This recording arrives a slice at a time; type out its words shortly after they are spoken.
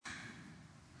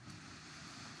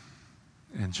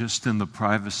And just in the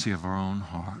privacy of our own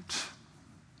heart,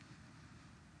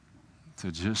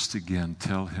 to just again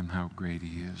tell him how great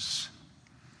he is.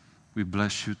 We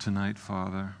bless you tonight,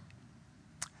 Father.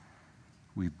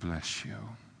 We bless you.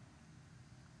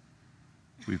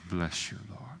 We bless you,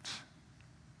 Lord.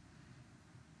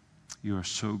 You are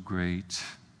so great.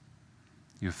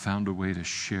 You have found a way to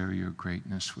share your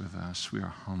greatness with us. We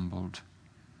are humbled.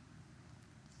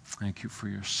 Thank you for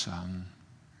your Son.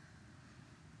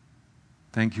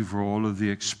 Thank you for all of the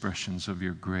expressions of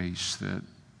your grace that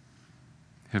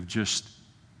have just,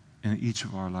 in each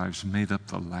of our lives, made up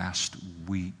the last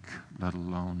week, let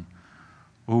alone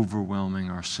overwhelming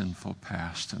our sinful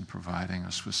past and providing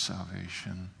us with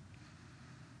salvation.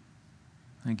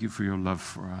 Thank you for your love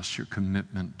for us, your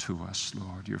commitment to us,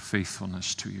 Lord, your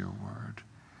faithfulness to your word.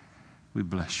 We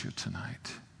bless you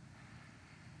tonight.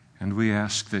 And we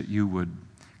ask that you would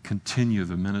continue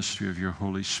the ministry of your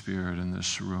Holy Spirit in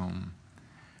this room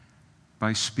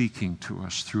by speaking to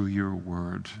us through your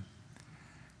word.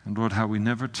 And Lord, how we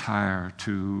never tire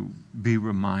to be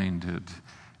reminded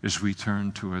as we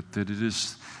turn to it that it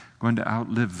is going to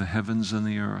outlive the heavens and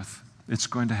the earth. It's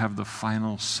going to have the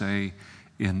final say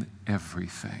in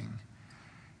everything.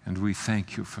 And we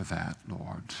thank you for that,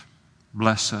 Lord.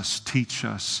 Bless us, teach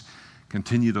us,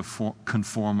 continue to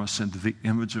conform us into the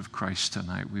image of Christ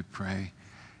tonight, we pray.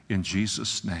 In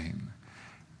Jesus' name,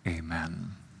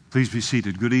 amen. Please be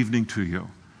seated. Good evening to you.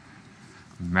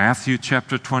 Matthew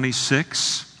chapter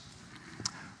 26.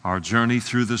 Our journey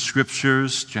through the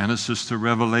Scriptures, Genesis to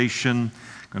Revelation.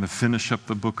 Going to finish up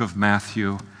the book of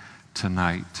Matthew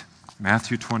tonight.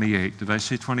 Matthew 28. Did I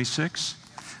say 26?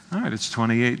 All right, it's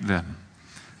 28 then.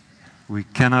 We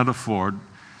cannot afford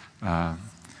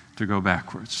to go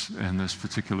backwards in this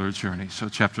particular journey. So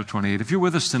chapter 28. If you're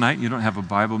with us tonight and you don't have a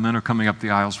Bible, men are coming up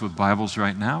the aisles with Bibles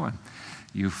right now, and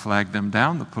you flag them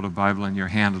down. They'll put a Bible in your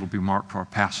hand. It'll be marked for our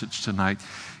passage tonight.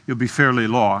 You'll be fairly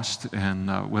lost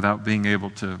and without being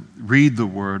able to read the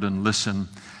Word and listen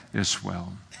as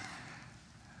well.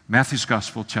 Matthew's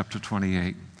Gospel, chapter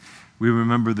 28. We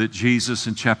remember that Jesus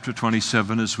in chapter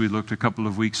 27, as we looked a couple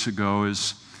of weeks ago,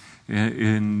 is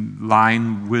in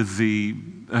line with the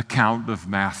account of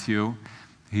Matthew.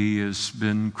 He has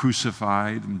been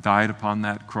crucified and died upon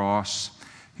that cross.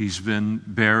 He's been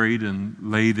buried and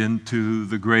laid into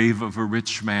the grave of a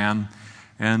rich man.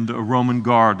 And a Roman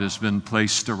guard has been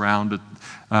placed around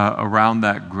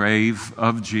that grave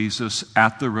of Jesus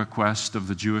at the request of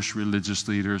the Jewish religious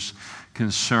leaders,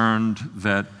 concerned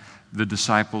that the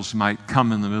disciples might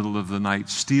come in the middle of the night,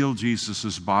 steal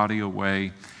Jesus' body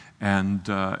away, and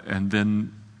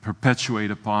then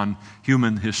perpetuate upon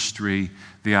human history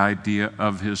the idea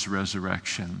of his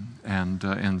resurrection. And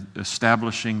in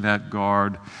establishing that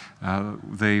guard,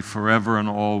 they forever and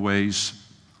always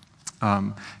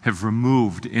have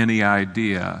removed any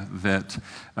idea that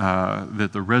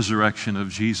the resurrection of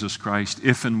Jesus Christ,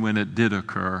 if and when it did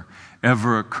occur,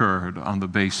 ever occurred on the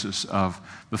basis of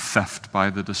the theft by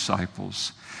the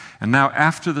disciples. And now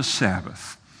after the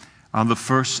Sabbath,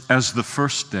 as the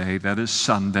first day, that is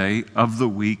Sunday, of the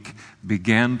week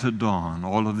began to dawn.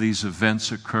 All of these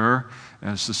events occur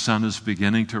as the sun is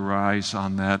beginning to rise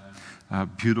on that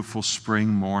beautiful spring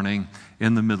morning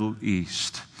in the Middle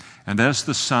East. And as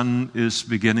the sun is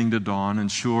beginning to dawn,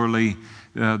 and surely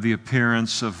the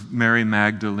appearance of Mary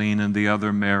Magdalene and the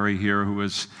other Mary here who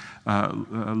is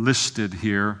listed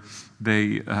here,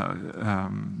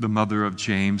 the mother of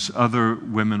James, other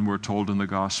women we're told in the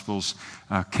Gospels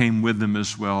came with them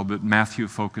as well, but Matthew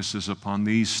focuses upon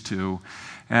these two.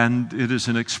 And it is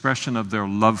an expression of their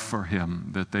love for him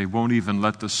that they won't even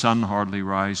let the sun hardly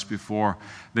rise before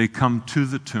they come to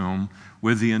the tomb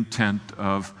with the intent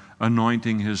of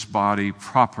anointing his body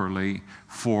properly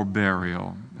for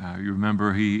burial. You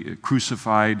remember he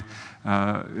crucified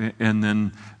and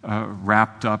then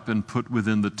wrapped up and put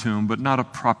within the tomb, but not a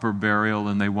proper burial,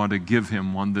 and they want to give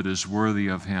him one that is worthy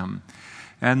of him.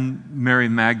 And Mary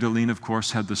Magdalene, of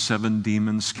course, had the 7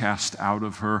 demons cast out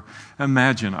of her.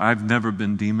 Imagine, I've never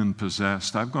been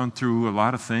demon-possessed. I've gone through a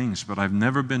lot of things, but I've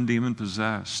never been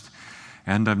demon-possessed.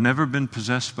 And I've never been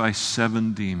possessed by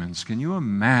 7 demons. Can you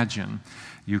imagine?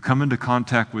 You come into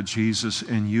contact with Jesus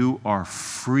and you are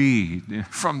freed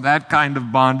from that kind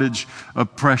of bondage,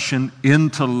 oppression,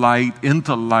 into light,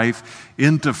 into life,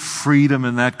 into freedom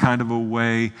in that kind of a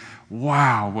way.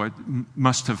 Wow, what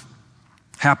must have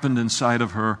happened inside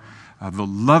of her the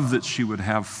love that she would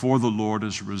have for the Lord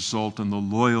as a result, and the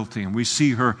loyalty. And we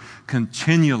see her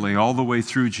continually all the way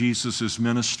through Jesus'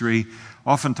 ministry.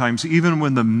 Oftentimes, even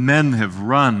when the men have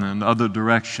run in other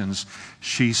directions,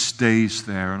 she stays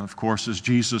there. And of course, as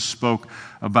Jesus spoke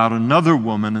about another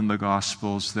woman in the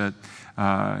Gospels, that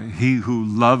he who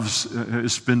loves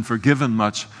has been forgiven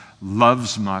much,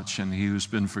 loves much, and he who's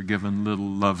been forgiven little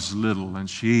loves little. And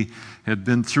she had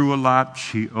been through a lot.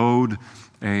 She owed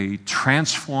a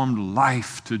transformed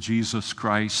life to Jesus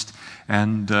Christ,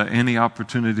 and any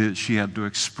opportunity that she had to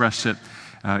express it,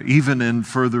 even in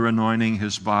further anointing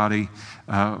his body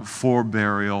for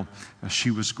burial,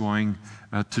 she was going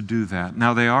to do that.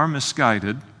 Now, they are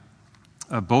misguided,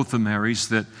 both the Marys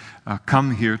that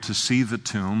come here to see the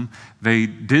tomb. They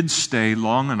did stay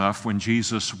long enough when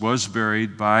Jesus was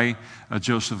buried by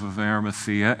Joseph of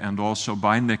Arimathea and also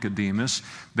by Nicodemus.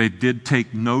 They did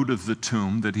take note of the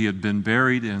tomb that he had been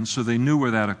buried in, so they knew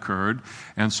where that occurred.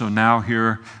 And so now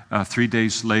here, 3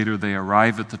 days later, they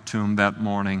arrive at the tomb that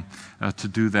morning to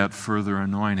do that further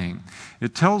anointing.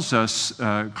 It tells us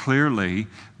clearly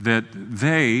that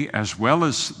they, as well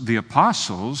as the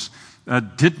apostles,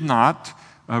 did not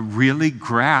really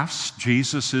grasp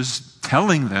Jesus is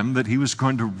telling them that he was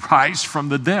going to rise from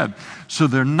the dead. So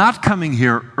they're not coming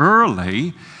here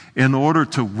early in order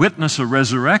to witness a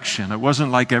resurrection. It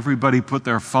wasn't like everybody put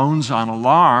their phones on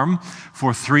alarm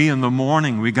for 3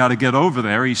 a.m. We got to get over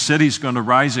there. He said he's going to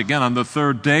rise again on the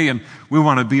 3rd day, and we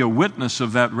want to be a witness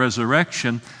of that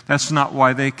resurrection. That's not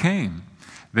why they came.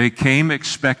 They came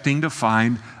expecting to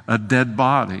find a dead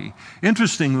body.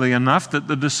 Interestingly enough, that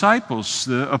the disciples,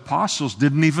 the apostles,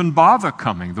 didn't even bother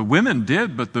coming. The women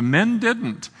did, but the men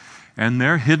didn't. And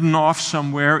they're hidden off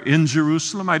somewhere in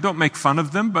Jerusalem. I don't make fun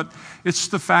of them, but it's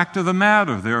the fact of the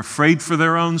matter. They're afraid for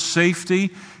their own safety.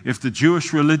 If the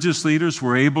Jewish religious leaders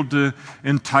were able to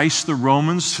entice the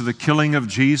Romans to the killing of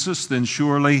Jesus, then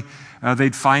surely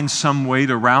they'd find some way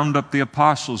to round up the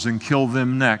apostles and kill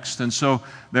them next. And so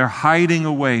they're hiding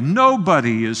away.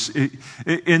 Nobody is,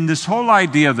 in this whole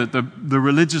idea that the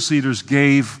religious leaders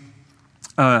gave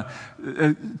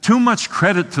too much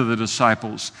credit to the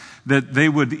disciples, that they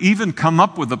would even come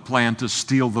up with a plan to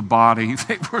steal the body.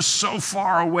 They were so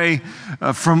far away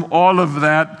from all of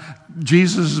that.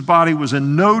 Jesus' body was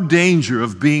in no danger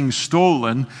of being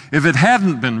stolen if it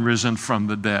hadn't been risen from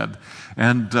the dead.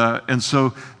 And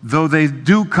so, though they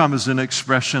do come as an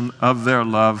expression of their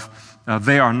love,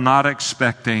 they are not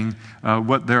expecting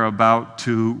what they're about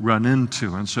to run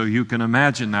into. And so you can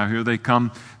imagine now, here they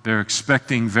come, they're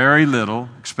expecting very little,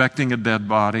 expecting a dead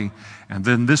body, and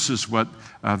then this is what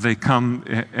they come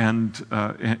and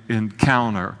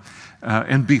encounter.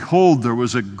 And behold, there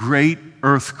was a great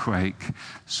earthquake.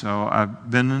 So I've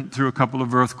been through a couple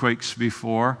of earthquakes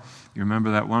before. You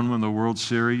remember that one when the World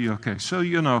Series? Okay, so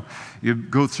you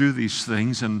go through these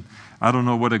things, and I don't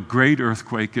know what a great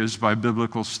earthquake is by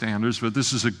biblical standards, but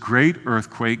this is a great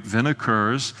earthquake then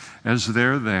occurs as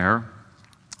they're there.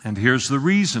 And here's the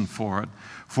reason for it.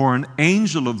 For an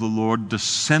angel of the Lord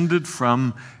descended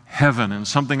from heaven. And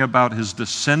something about his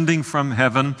descending from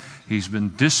heaven, he's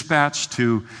been dispatched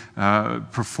to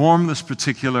perform this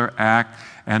particular act,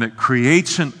 and it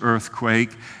creates an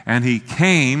earthquake. And he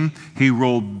came, he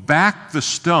rolled back the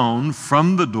stone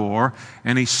from the door,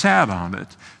 and he sat on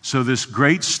it. So this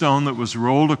great stone that was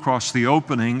rolled across the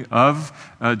opening of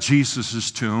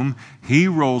Jesus' tomb, he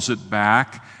rolls it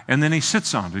back, and then he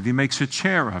sits on it. He makes a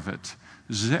chair of it.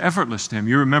 This is effortless to him.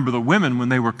 You remember the women when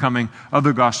they were coming,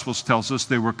 other Gospels tells us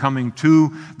they were coming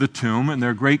to the tomb, and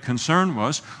their great concern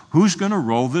was, who's going to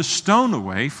roll this stone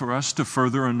away for us to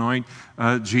further anoint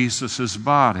Jesus'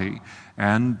 body?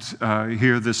 And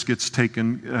here this gets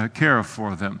taken care of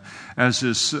for them. As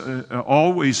is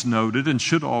always noted, and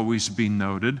should always be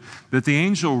noted, that the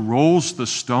angel rolls the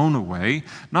stone away,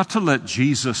 not to let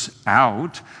Jesus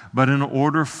out, but in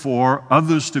order for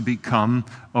others to become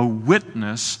a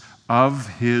witness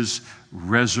of his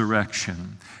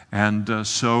resurrection. And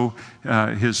so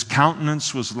his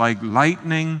countenance was like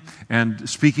lightning. And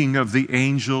speaking of the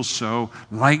angel, so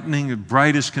lightning,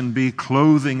 bright as can be,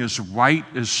 clothing as white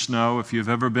as snow. If you've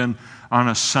ever been on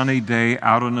a sunny day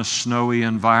out in a snowy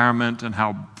environment and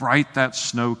how bright that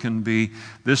snow can be,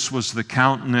 this was the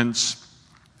countenance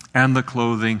and the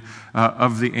clothing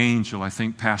of the angel. I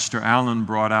think Pastor Allen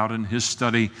brought out in his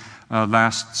study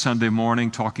last Sunday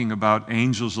morning, talking about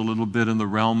angels a little bit in the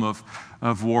realm of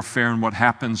of warfare and what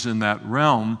happens in that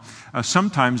realm.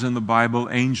 Sometimes in the Bible,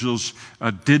 angels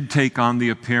did take on the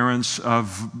appearance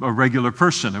of a regular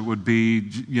person. It would be,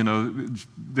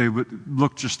 they would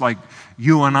look just like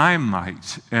you and I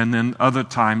might. And then other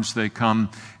times they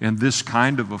come in this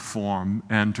kind of a form.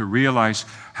 And to realize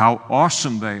how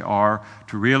awesome they are,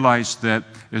 to realize that,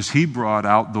 as he brought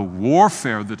out, the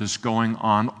warfare that is going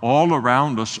on all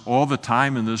around us all the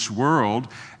time in this world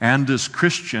and as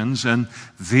Christians, and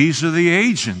these are the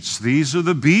agents, these are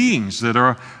the beings that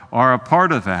are a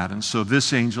part of that. And so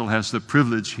this angel has the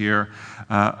privilege here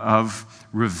of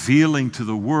revealing to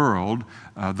the world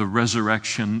the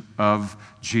resurrection of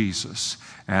Jesus.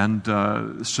 And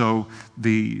so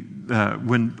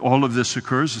when all of this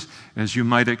occurs, as you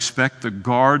might expect, the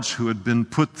guards who had been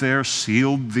put there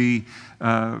sealed they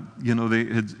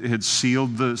had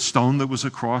sealed the stone that was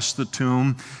across the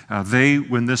tomb.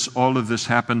 When all of this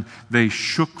happened, they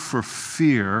shook for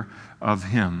fear of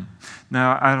him.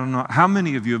 Now, I don't know, how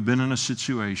many of you have been in a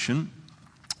situation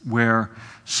where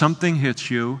something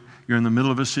hits you, you're in the middle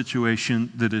of a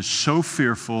situation that is so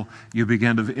fearful, you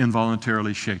begin to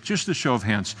involuntarily shake? Just a show of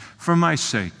hands, for my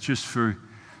sake, just for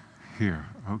here.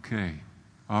 Okay.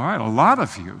 All right, a lot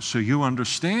of you, so you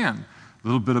understand a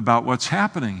little bit about what's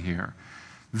happening here.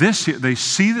 They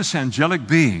see this angelic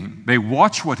being, they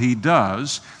watch what he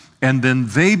does, and then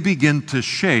they begin to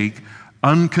shake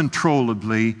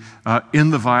uncontrollably in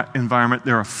the environment.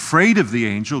 They're afraid of the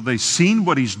angel. They've seen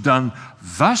what he's done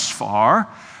thus far,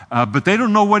 but they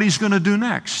don't know what he's going to do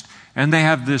next. And they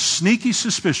have this sneaky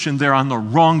suspicion they're on the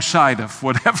wrong side of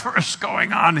whatever is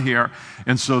going on here.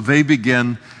 And so they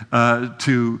begin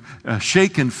to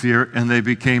shake in fear, and they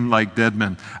became like dead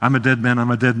men. I'm a dead man,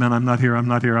 I'm a dead man, I'm not here, I'm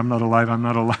not here, I'm not alive, I'm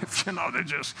not alive. They're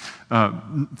just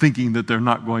thinking that they're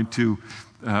not going to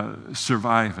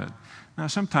survive it. Now,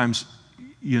 sometimes,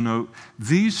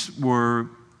 this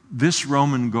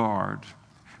Roman guard,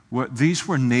 these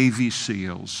were Navy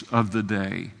SEALs of the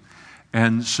day.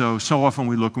 And so often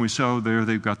we look and we say, oh, there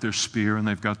they've got their spear and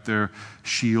they've got their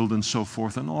shield and so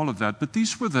forth and all of that. But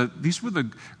these were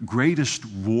the greatest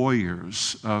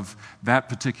warriors of that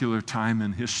particular time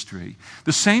in history.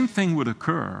 The same thing would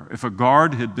occur if a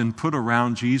guard had been put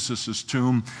around Jesus'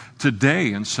 tomb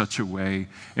today in such a way,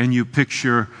 and you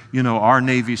picture, our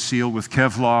Navy SEAL with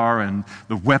Kevlar and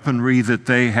the weaponry that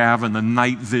they have and the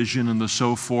night vision and the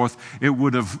so forth, it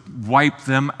would have wiped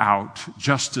them out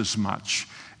just as much.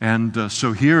 And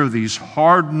so here are these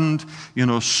hardened,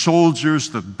 soldiers,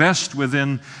 the best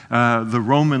within the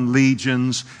Roman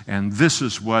legions, and this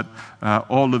is what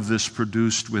all of this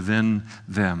produced within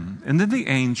them. And then the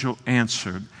angel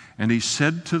answered, and he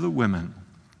said to the women,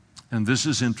 and this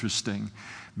is interesting,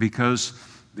 because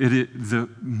the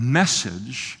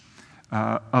message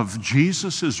of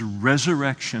Jesus'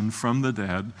 resurrection from the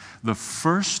dead, the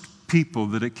first people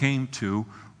that it came to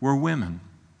were women.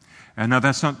 And now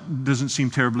doesn't seem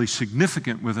terribly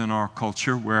significant within our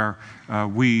culture, where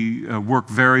we work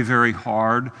very, very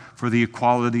hard for the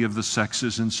equality of the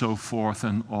sexes and so forth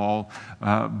and all.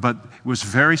 But it was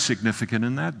very significant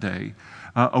in that day.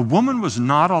 A woman was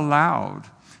not allowed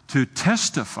to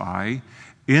testify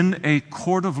in a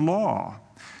court of law,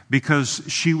 because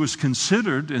she was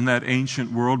considered in that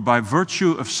ancient world, by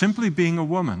virtue of simply being a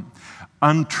woman,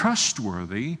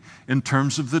 untrustworthy in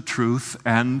terms of the truth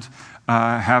and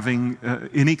having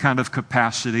any kind of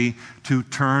capacity to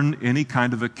turn any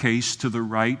kind of a case to the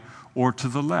right or to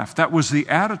the left. That was the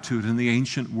attitude in the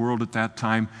ancient world at that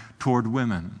time toward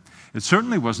women. It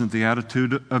certainly wasn't the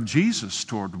attitude of Jesus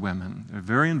toward women. They're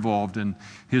very involved in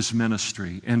his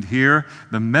ministry. And here,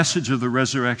 the message of the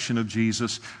resurrection of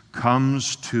Jesus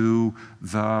comes to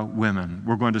the women.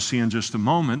 We're going to see in just a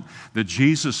moment that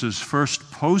Jesus'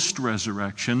 first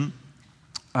post-resurrection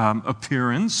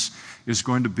appearance is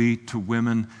going to be to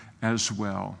women as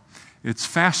well. It's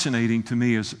fascinating to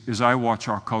me as I watch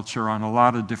our culture on a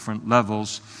lot of different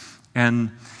levels,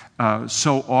 and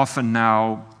so often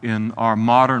now in our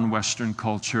modern Western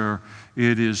culture,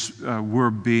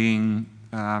 we're being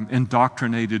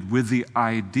indoctrinated with the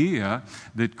idea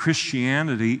that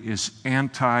Christianity is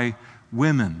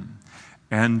anti-women.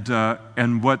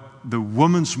 And what the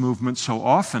women's movement so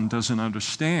often doesn't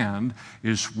understand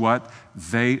is what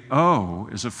they owe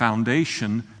as a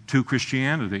foundation to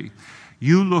Christianity.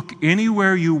 You look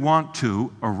anywhere you want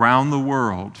to around the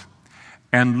world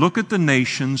and look at the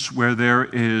nations where there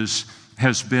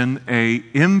has been an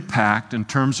impact in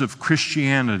terms of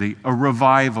Christianity, a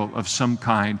revival of some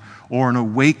kind, or an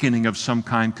awakening of some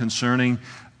kind concerning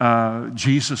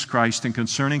Jesus Christ and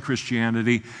concerning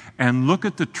Christianity, and look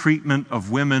at the treatment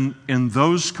of women in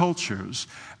those cultures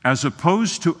as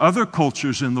opposed to other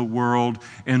cultures in the world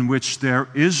in which there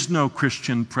is no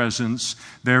Christian presence,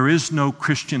 there is no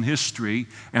Christian history,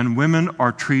 and women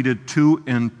are treated two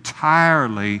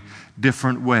entirely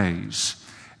different ways.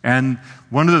 And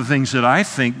one of the things that I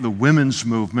think the women's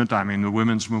movement,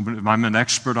 I'm an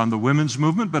expert on the women's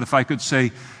movement, but if I could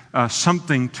say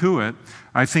something to it,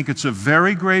 I think it's a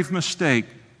very grave mistake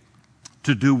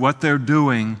to do what they're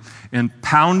doing in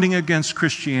pounding against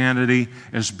Christianity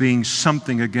as being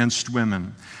something against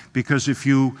women. Because if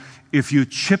you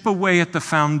chip away at the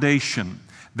foundation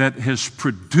that has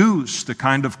produced the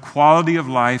kind of quality of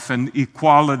life and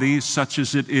equality such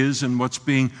as it is and what's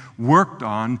being worked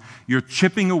on, you're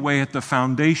chipping away at the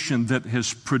foundation that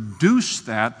has produced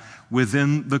that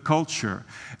within the culture.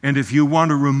 And if you want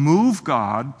to remove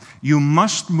God, you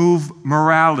must move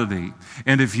morality.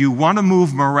 And if you want to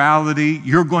move morality,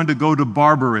 you're going to go to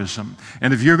barbarism.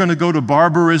 And if you're going to go to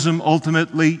barbarism,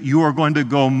 ultimately, you are going to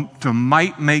go to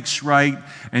might makes right,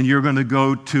 and you're going to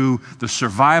go to the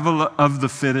survival of the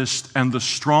fittest and the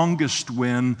strongest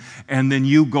win, and then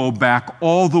you go back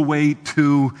all the way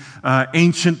to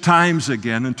ancient times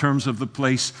again in terms of the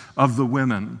place of the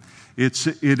women.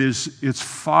 It's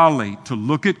folly to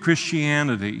look at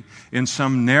Christianity in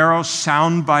some narrow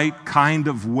soundbite kind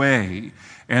of way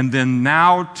and then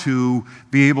now to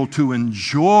be able to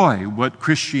enjoy what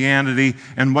Christianity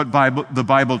and what the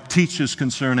Bible teaches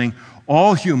concerning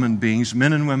all human beings,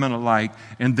 men and women alike,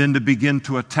 and then to begin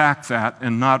to attack that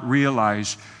and not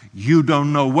realize you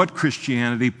don't know what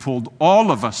Christianity pulled all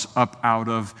of us up out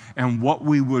of and what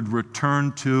we would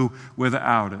return to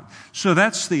without it. So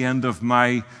that's the end of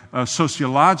my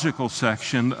sociological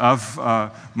section of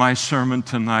my sermon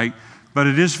tonight. But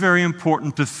it is very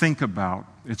important to think about.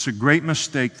 It's a great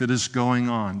mistake that is going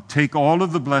on. Take all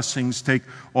of the blessings, take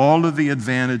all of the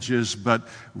advantages, but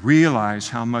realize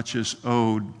how much is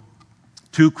owed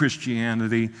to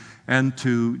Christianity and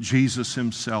to Jesus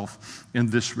himself in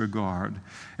this regard.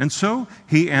 And so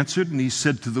he answered and he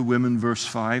said to the women, verse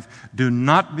 5, do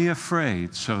not be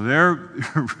afraid. So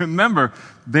remember,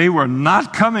 they were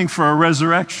not coming for a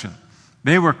resurrection.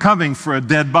 They were coming for a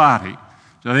dead body.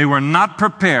 So they were not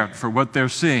prepared for what they're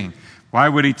seeing. Why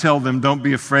would he tell them don't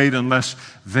be afraid unless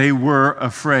they were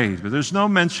afraid? But there's no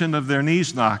mention of their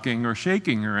knees knocking or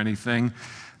shaking or anything.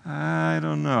 I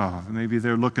don't know. Maybe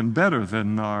they're looking better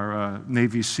than our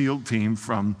Navy SEAL team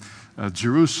from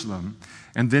Jerusalem.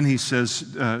 And then he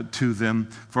says to them,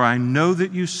 for I know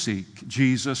that you seek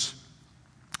Jesus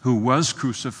who was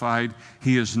crucified.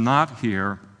 He is not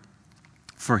here,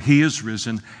 for he is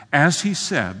risen. As he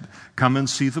said, come and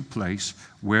see the place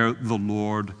where the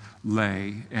Lord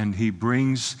lay. And he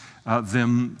brings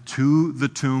them to the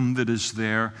tomb that is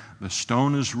there. The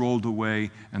stone is rolled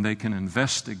away, and they can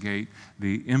investigate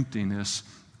the emptiness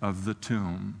of the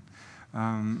tomb.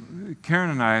 Karen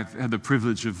and I have had the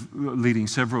privilege of leading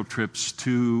several trips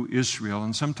to Israel,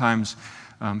 and sometimes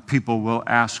people will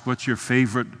ask, what's your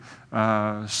favorite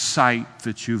site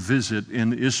that you visit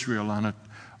in Israel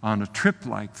on a trip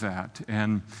like that?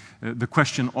 And the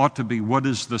question ought to be, what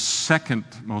is the second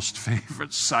most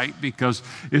favorite site? Because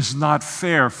it's not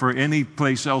fair for any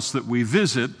place else that we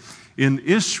visit in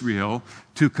Israel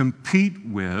to compete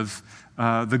with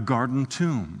the Garden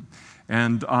Tomb.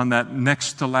 And on that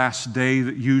next to last day,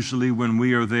 usually when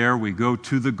we are there, we go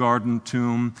to the Garden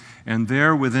Tomb, and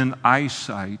there within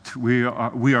eyesight, we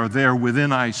are there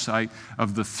within eyesight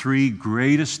of the three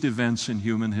greatest events in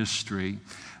human history.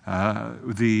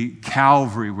 The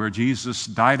Calvary, where Jesus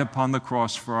died upon the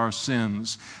cross for our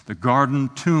sins, the Garden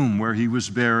Tomb where he was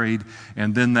buried,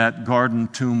 and then that Garden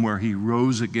Tomb where he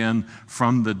rose again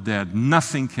from the dead.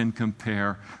 Nothing can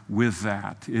compare with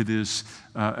that. It is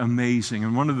amazing.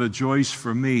 And one of the joys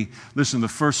for me, listen, the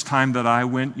first time that I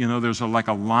went, there's like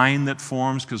a line that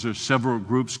forms because there's several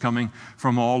groups coming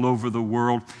from all over the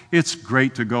world. It's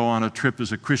great to go on a trip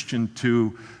as a Christian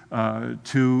to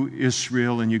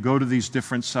Israel, and you go to these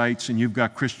different sites, and you've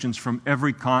got Christians from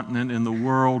every continent in the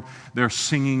world. They're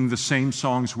singing the same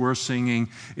songs we're singing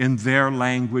in their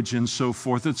language and so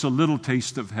forth. It's a little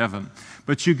taste of heaven.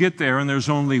 But you get there, and there's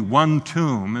only one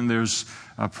tomb, and there's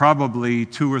probably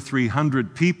 200 or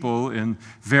 300 people in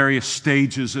various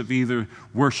stages of either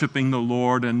worshiping the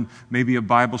Lord and maybe a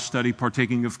Bible study,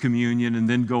 partaking of communion, and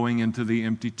then going into the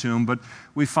empty tomb. But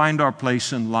we find our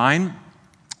place in line,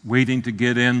 waiting to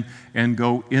get in and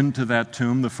go into that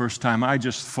tomb. The first time, I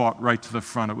just fought right to the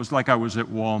front. It was like I was at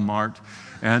Walmart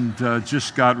and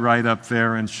just got right up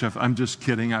there and shoved. I'm just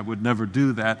kidding. I would never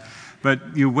do that.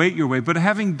 But you wait your way. But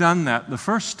having done that the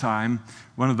first time,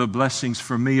 one of the blessings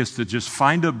for me is to just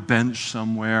find a bench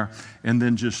somewhere and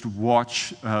then just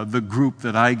watch the group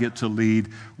that I get to lead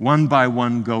one by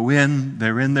one go in.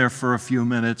 They're in there for a few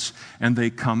minutes and they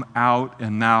come out,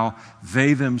 and now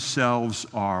they themselves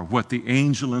are what the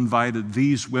angel invited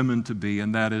these women to be,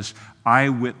 and that is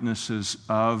eyewitnesses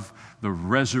of the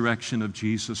resurrection of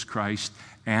Jesus Christ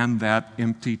and that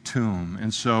empty tomb.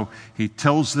 And so he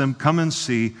tells them, come and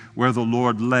see where the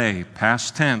Lord lay.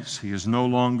 Past tense, he is no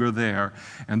longer there.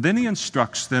 And then he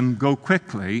instructs them, go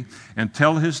quickly and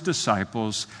tell his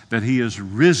disciples that he is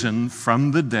risen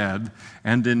from the dead,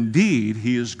 and indeed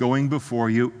he is going before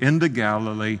you into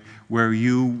Galilee, where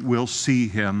you will see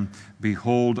him.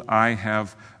 Behold, I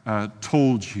have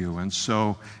told you. And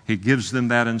so he gives them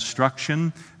that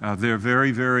instruction. They're very,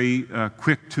 very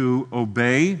quick to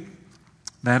obey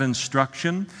that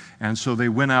instruction. And so they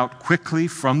went out quickly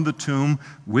from the tomb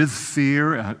with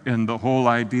fear. And the whole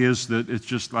idea is that it's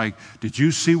just like, did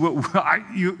you see what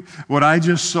I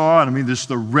just saw? And I mean, this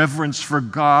the reverence for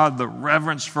God, the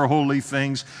reverence for holy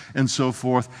things, and so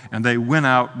forth. And they went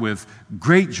out with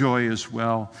great joy as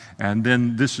well. And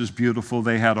then this is beautiful.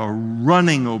 They had a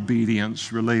running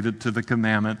obedience related to the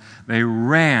commandment. They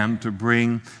ran to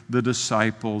bring the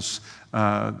disciples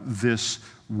this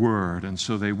word. And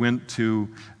so they went to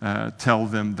tell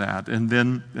them that. And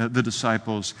then the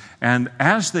disciples, and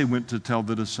as they went to tell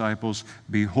the disciples,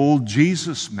 behold,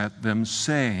 Jesus met them,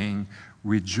 saying,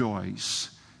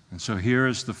 rejoice. And so here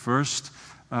is the first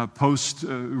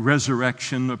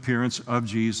post-resurrection appearance of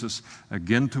Jesus,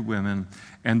 again to women.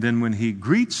 And then when he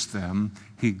greets them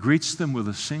with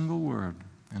a single word.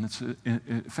 And it's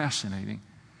fascinating.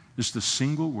 Just a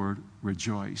single word,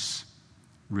 rejoice.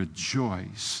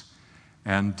 Rejoice.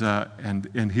 And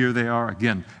here they are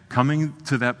again, coming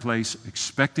to that place,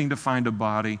 expecting to find a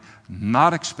body,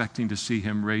 not expecting to see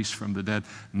him raised from the dead,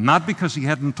 not because he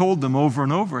hadn't told them over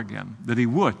and over again that he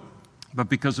would, but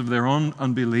because of their own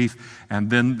unbelief. And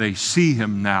then they see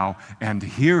him now, and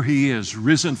here he is,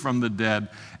 risen from the dead,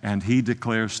 and he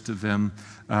declares to them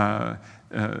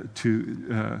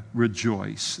to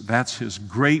rejoice. That's his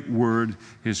great word,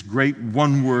 his great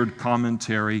one-word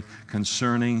commentary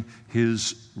concerning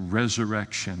his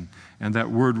resurrection. And that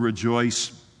word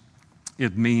rejoice,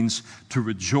 it means to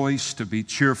rejoice, to be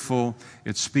cheerful.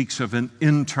 It speaks of an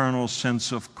internal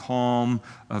sense of calm,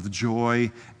 of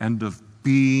joy, and of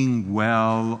being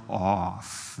well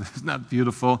off. Isn't that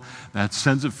beautiful? That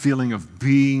sense of feeling of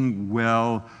being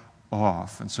well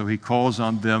off. And so he calls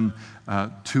on them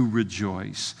to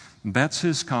rejoice. And that's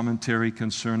his commentary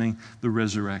concerning the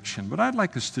resurrection. What I'd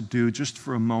like us to do just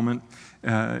for a moment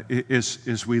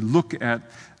is we look at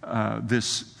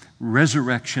this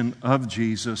resurrection of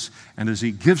Jesus, and as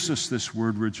he gives us this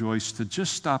word rejoice, to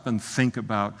just stop and think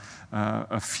about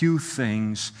a few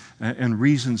things and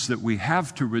reasons that we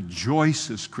have to rejoice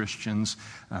as Christians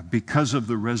because of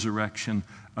the resurrection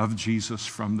of Jesus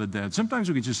from the dead. Sometimes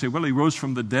we can just say, well, he rose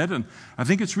from the dead, and I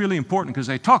think it's really important because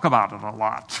they talk about it a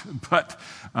lot.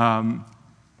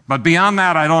 But beyond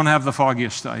that, I don't have the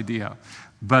foggiest idea.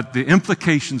 But the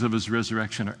implications of his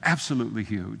resurrection are absolutely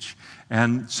huge.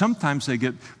 And sometimes they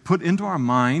get put into our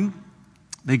mind,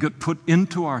 they get put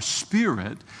into our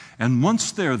spirit, and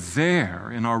once they're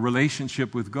there in our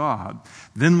relationship with God,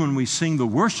 then when we sing the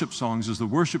worship songs as the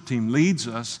worship team leads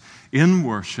us in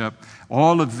worship,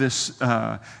 all of this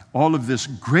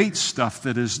great stuff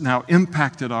that has now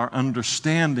impacted our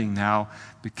understanding now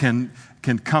can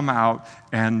come out,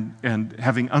 and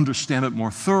having understand it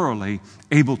more thoroughly,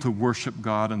 able to worship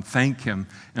God and thank him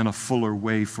in a fuller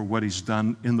way for what he's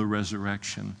done in the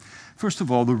resurrection. First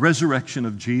of all, the resurrection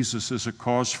of Jesus is a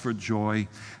cause for joy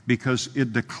because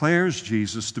it declares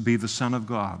Jesus to be the Son of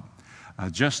God.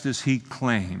 Just as he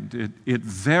claimed. It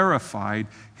verified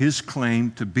his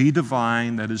claim to be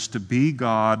divine, that is, to be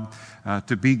God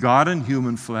in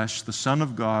human flesh, the Son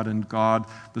of God, and God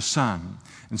the Son.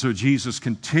 And so Jesus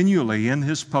continually, in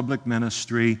his public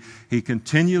ministry, he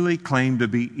continually claimed to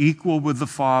be equal with the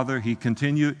Father. He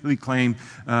continually claimed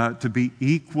to be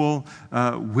equal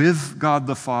with God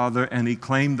the Father, and he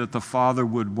claimed that the Father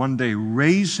would one day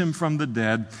raise him from the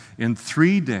dead in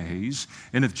 3 days.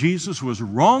 And if Jesus was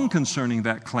wrong concerning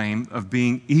that claim of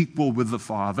being equal with the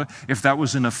Father, if that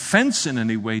was an offense in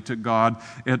any way to God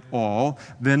at all,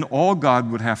 then all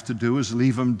God would have to do is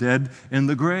leave him dead in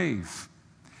the grave.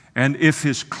 And if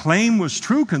his claim was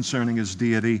true concerning his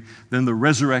deity, then the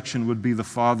resurrection would be the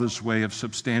Father's way of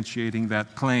substantiating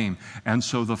that claim. And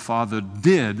so the Father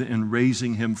did in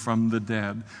raising him from the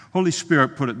dead. Holy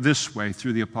Spirit put it this way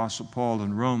through the Apostle Paul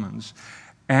in Romans.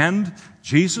 And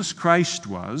Jesus Christ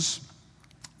was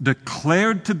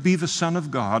declared to be the Son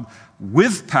of God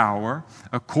with power,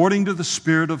 according to the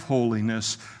Spirit of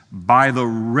holiness, by the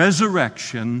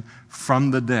resurrection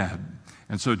from the dead.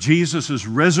 And so Jesus'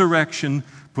 resurrection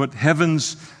put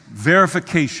heaven's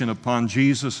verification upon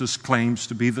Jesus' claims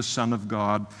to be the Son of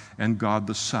God and God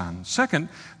the Son. Second,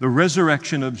 the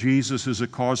resurrection of Jesus is a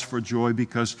cause for joy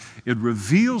because it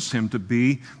reveals him to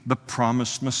be the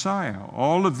promised Messiah.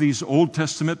 All of these Old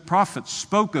Testament prophets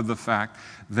spoke of the fact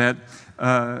that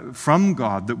from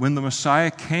God, that when the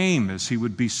Messiah came, as he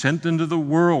would be sent into the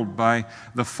world by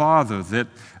the Father, that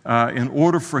in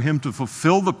order for him to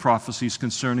fulfill the prophecies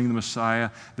concerning the Messiah,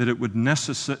 that it would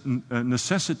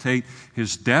necessitate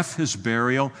his death, his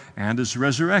burial, and his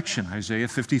resurrection. Isaiah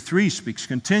 53 speaks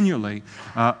continually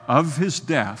of his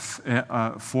death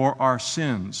for our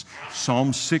sins.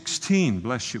 Psalm 16,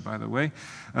 bless you, by the way,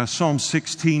 Psalm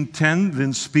 16:10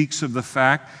 then speaks of the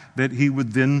fact that he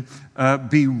would then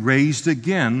be raised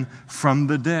again from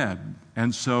the dead.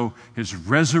 And so his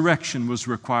resurrection was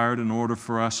required in order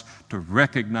for us to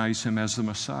recognize him as the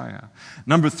Messiah.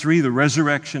 Number three, the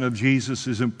resurrection of Jesus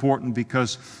is important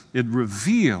because it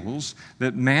reveals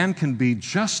that man can be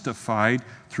justified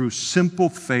through simple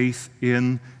faith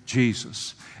in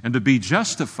Jesus. And to be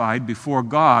justified before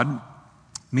God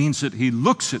means that he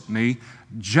looks at me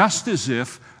just as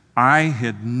if I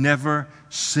had never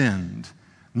sinned.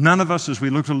 None of us, as we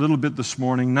looked a little bit this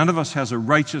morning, none of us has a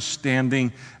righteous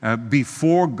standing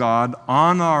before God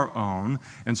on our own.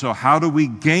 And so how do we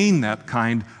gain that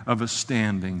kind of a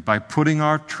standing? By putting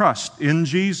our trust in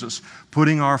Jesus,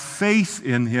 putting our faith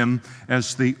in him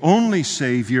as the only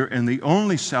Savior and the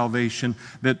only salvation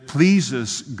that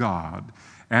pleases God.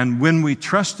 And when we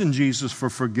trust in Jesus for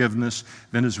forgiveness,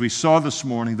 then as we saw this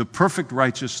morning, the perfect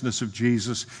righteousness of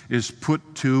Jesus is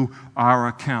put to our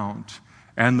account.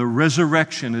 And the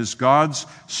resurrection is God's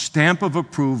stamp of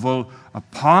approval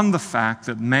upon the fact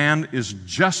that man is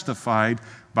justified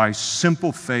by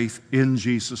simple faith in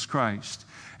Jesus Christ.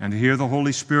 And here the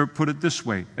Holy Spirit put it this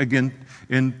way, again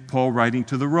in Paul writing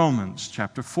to the Romans,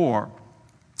 chapter 4.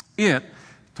 It,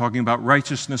 talking about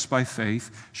righteousness by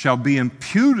faith, shall be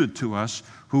imputed to us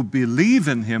who believe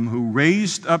in him who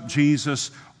raised up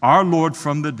Jesus, our Lord,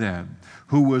 from the dead,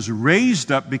 who was raised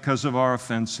up because of our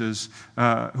offenses,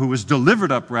 who was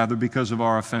delivered up, rather, because of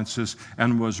our offenses,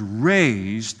 and was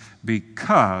raised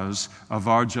because of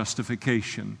our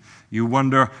justification. You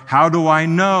wonder, how do I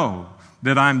know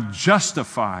that I'm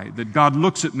justified, that God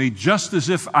looks at me just as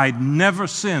if I'd never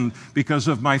sinned because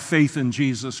of my faith in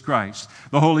Jesus Christ?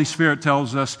 The Holy Spirit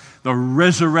tells us the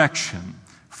resurrection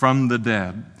from the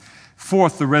dead.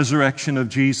 Fourth, the resurrection of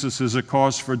Jesus is a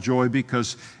cause for joy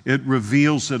because it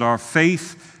reveals that our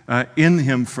faith in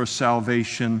him for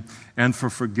salvation and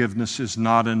for forgiveness is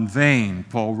not in vain.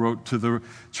 Paul wrote to the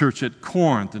church at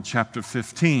Corinth in chapter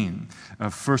 15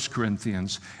 of 1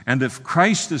 Corinthians. And if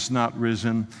Christ is not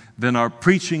risen, then our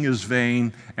preaching is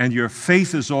vain and your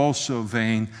faith is also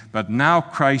vain. But now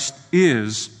Christ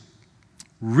is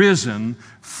risen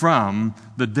from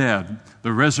the dead.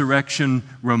 The resurrection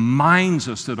reminds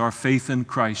us that our faith in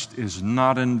Christ is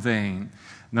not in vain.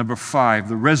 Number 5,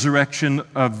 the resurrection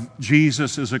of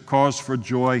Jesus is a cause for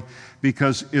joy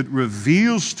because it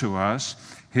reveals to us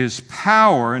his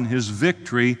power and his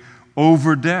victory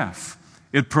over death.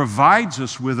 It provides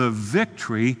us with a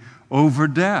victory over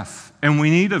death. And we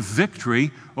need a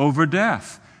victory over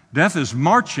death. Death is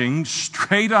marching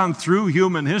straight on through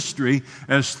human history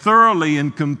as thoroughly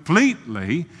and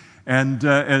completely and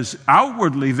as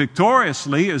outwardly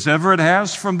victoriously as ever it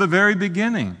has from the very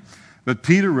beginning. But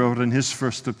Peter wrote in his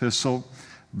first epistle,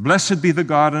 "Blessed be the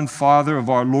God and Father of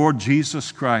our Lord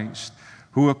Jesus Christ,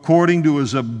 who according to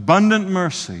his abundant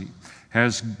mercy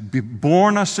has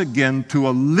borne us again to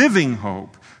a living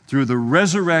hope through the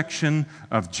resurrection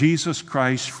of Jesus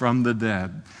Christ from the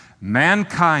dead."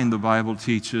 Mankind, the Bible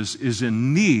teaches, is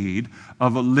in need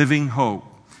of a living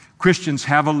hope. Christians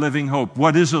have a living hope.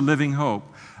 What is a living hope?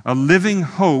 A living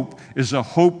hope is a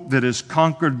hope that has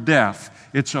conquered death.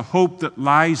 It's a hope that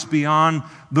lies beyond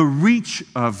the reach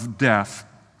of death,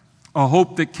 a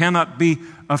hope that cannot be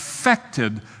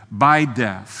affected by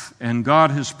death. And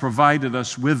God has provided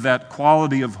us with that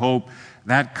quality of hope,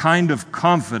 that kind of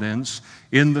confidence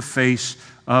in the face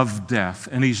of death.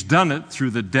 And he's done it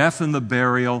through the death and the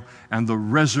burial and the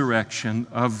resurrection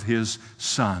of his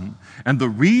Son. And the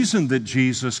reason that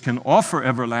Jesus can offer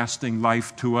everlasting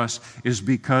life to us is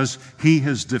because he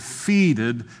has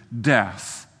defeated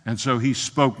death. And so he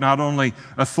spoke not only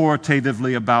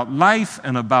authoritatively about life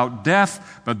and about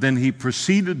death, but then he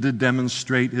proceeded to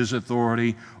demonstrate his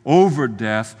authority over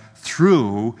death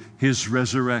through his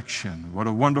resurrection. What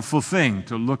a wonderful thing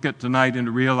to look at tonight and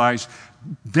to realize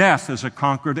death is a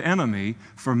conquered enemy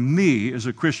for me as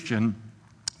a Christian,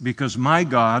 because my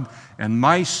God and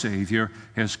my Savior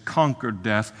has conquered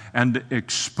death and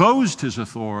exposed his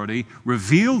authority,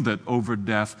 revealed it over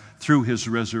death through his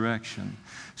resurrection.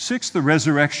 Sixth, the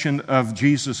resurrection of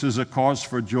Jesus is a cause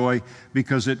for joy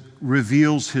because it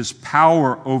reveals his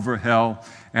power over hell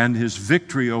and his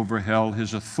victory over hell,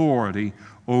 his authority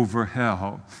over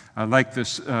hell. I like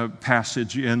this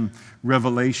passage in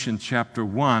Revelation chapter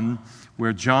 1,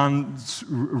 where John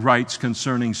writes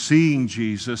concerning seeing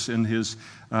Jesus in his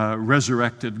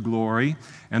resurrected glory.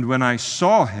 And when I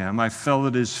saw him, I fell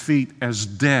at his feet as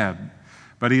dead.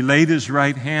 But he laid his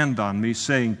right hand on me,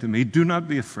 saying to me, "Do not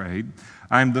be afraid.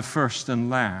 I am the first and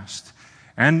last."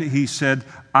 And he said,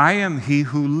 "I am he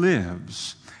who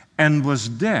lives and was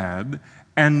dead,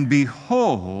 and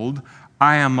behold,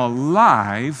 I am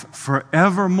alive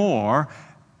forevermore.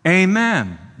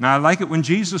 Amen." Now, I like it when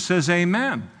Jesus says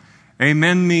amen.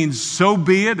 Amen means so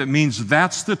be it. It means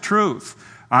that's the truth.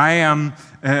 I am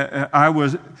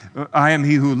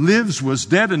he who lives, was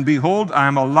dead, and behold, I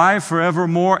am alive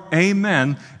forevermore.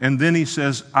 Amen. And then he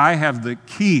says, I have the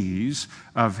keys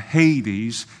of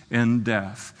Hades and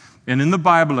death. And in the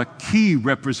Bible, a key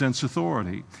represents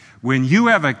authority. When you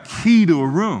have a key to a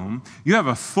room, you have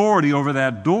authority over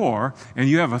that door, and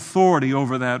you have authority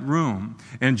over that room.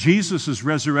 And Jesus'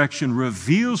 resurrection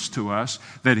reveals to us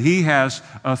that he has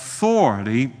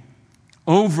authority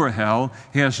over hell.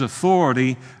 He has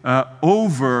authority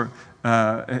over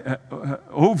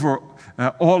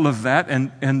all of that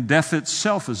and death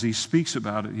itself, as he speaks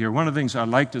about it here. One of the things I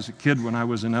liked as a kid when I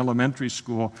was in elementary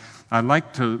school, I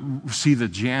liked to see the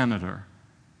janitor.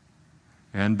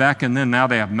 And back in then, now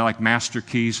they have like master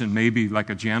keys, and maybe like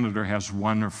a janitor has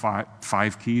 1 or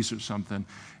 5 keys or something.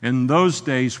 In those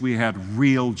days, we had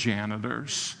real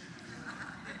janitors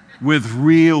with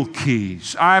real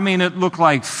keys. I mean, it looked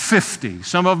like 50.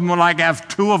 Some of them would like have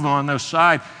 2 of them on their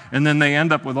side, and then they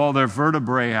end up with all their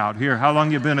vertebrae out. Here, how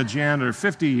long you been a janitor?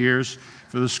 50 years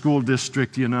for the school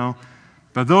district, you know.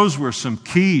 But those were some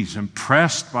keys,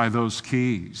 impressed by those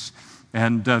keys.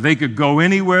 And they could go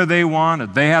anywhere they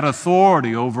wanted. They had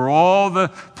authority over all the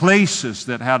places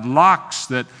that had locks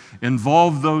that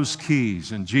involved those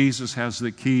keys. And Jesus has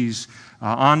the keys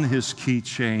on his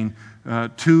keychain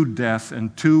to death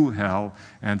and to hell.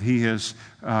 And he has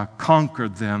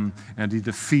conquered them, and he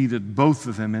defeated both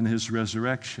of them in his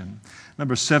resurrection.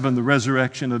 Number 7, the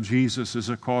resurrection of Jesus is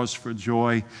a cause for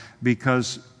joy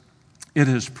because it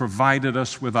has provided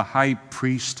us with a high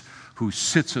priest who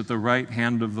sits at the right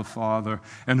hand of the Father,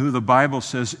 and who the Bible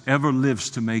says ever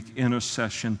lives to make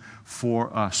intercession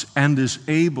for us and is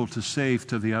able to save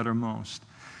to the uttermost.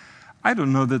 I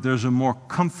don't know that there's a more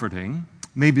comforting,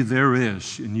 maybe there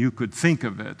is, and you could think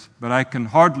of it, but I can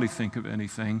hardly think of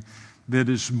anything that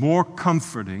is more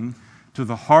comforting to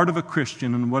the heart of a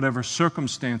Christian in whatever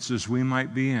circumstances we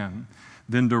might be in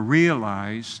than to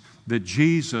realize that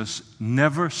Jesus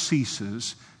never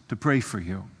ceases to pray for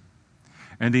you.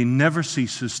 And he never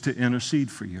ceases to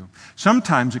intercede for you.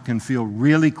 Sometimes it can feel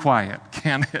really quiet,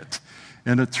 can it?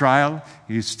 In a trial,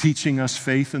 he's teaching us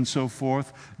faith and so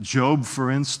forth. Job,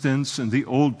 for instance, in the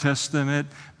Old Testament,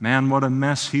 man, what a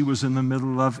mess he was in the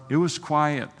middle of. It was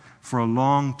quiet for a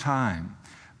long time,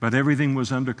 but everything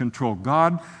was under control.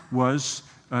 God was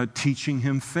teaching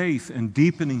him faith and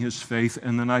deepening his faith,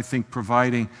 and then I think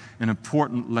providing an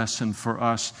important lesson for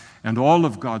us and all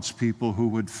of God's people who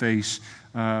would face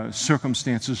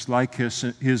circumstances like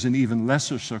his and even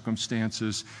lesser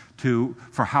circumstances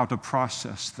for how to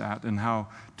process that and how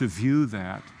to view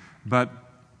that. But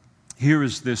here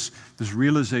is this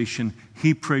realization: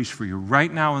 he prays for you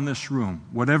right now in this room,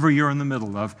 whatever you're in the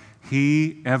middle of.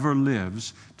 He ever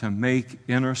lives to make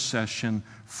intercession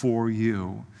for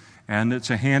you. And it's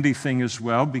a handy thing as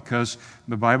well, because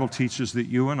the Bible teaches that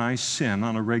you and I sin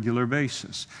on a regular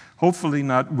basis. Hopefully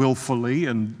not willfully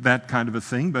and that kind of a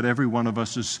thing, but every one of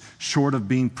us is short of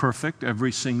being perfect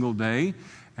every single day.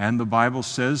 And the Bible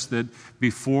says that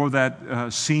before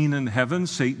that scene in heaven,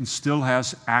 Satan still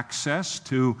has access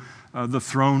to the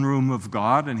throne room of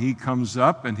God, and he comes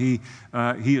up, and he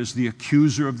is the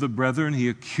accuser of the brethren. He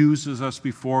accuses us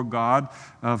before God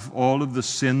of all of the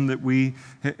sin that we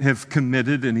have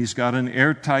committed, and he's got an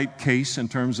airtight case in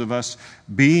terms of us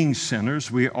being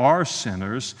sinners. We are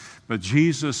sinners, but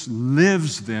Jesus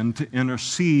lives then to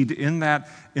intercede in that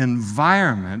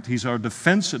environment. He's our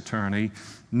defense attorney,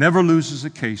 never loses a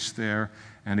case there,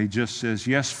 and he just says,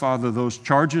 yes, Father, those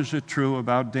charges are true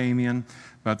about Damien,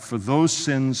 but for those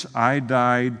sins I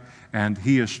died, and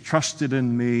he has trusted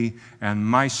in me, and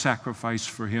my sacrifice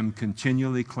for him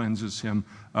continually cleanses him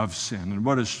of sin. And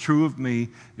what is true of me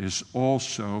is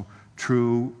also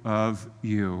true of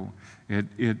you.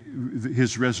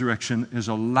 His resurrection has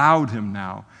allowed him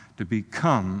now to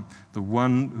become the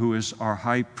one who is our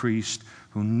high priest,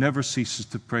 who never ceases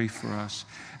to pray for us.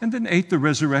 And then 8, the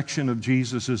resurrection of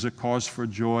Jesus is a cause for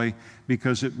joy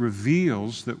because it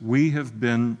reveals that we have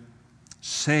been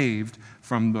saved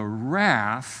from the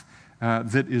wrath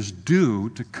that is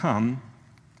due to come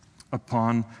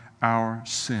upon our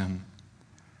sin.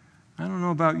 I don't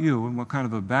know about you and what kind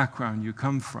of a background you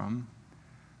come from.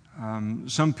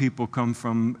 Some people come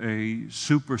from a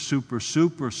super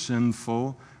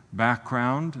sinful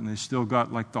background, and they still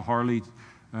got like the Harley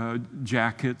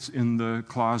jackets in the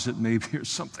closet maybe or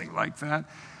something like that.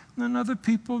 And then other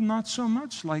people not so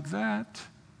much like that.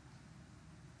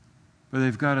 But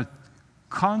they've got a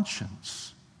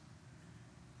conscience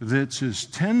that's as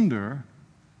tender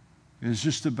as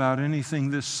just about anything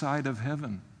this side of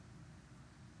heaven.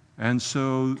 And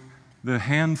so the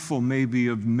handful maybe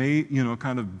of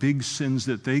kind of big sins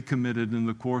that they committed in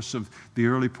the course of the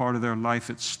early part of their life,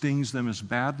 it stings them as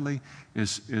badly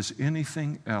as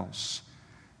anything else.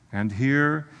 And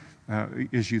here,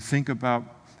 as I think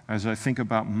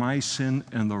about my sin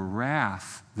and the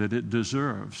wrath that it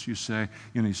deserves, you say,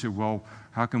 well,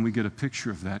 how can we get a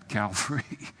picture of that? Calvary.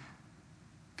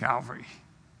 Calvary.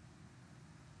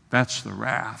 That's the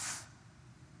wrath.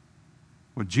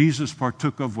 What Jesus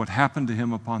partook of, what happened to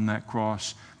him upon that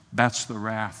cross, that's the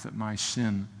wrath that my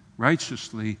sin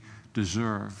righteously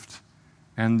deserved.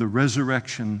 And the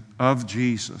resurrection of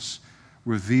Jesus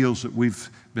reveals that we've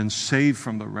been saved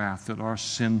from the wrath that our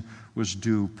sin was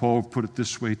due. Paul put it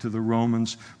this way to the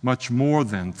Romans, much more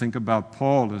than. Think about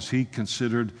Paul as he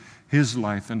considered his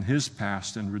life and his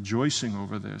past and rejoicing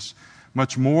over this.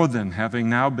 Much more than, having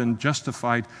now been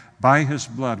justified by his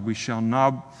blood, we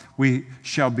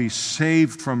shall be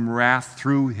saved from wrath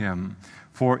through him.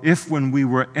 For if when we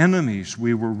were enemies,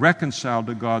 we were reconciled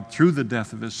to God through the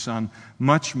death of his Son,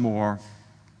 much more,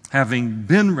 having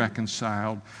been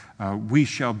reconciled, we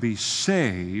shall be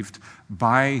saved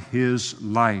by his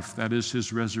life. That is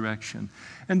his resurrection.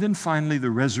 And then finally,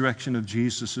 the resurrection of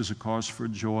Jesus is a cause for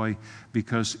joy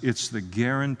because it's the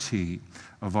guarantee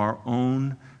of our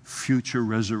own future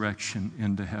resurrection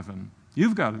into heaven.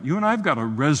 You and I have got a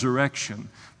resurrection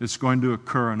that's going to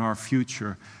occur in our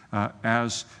future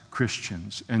as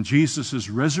Christians. And Jesus'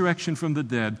 resurrection from the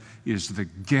dead is the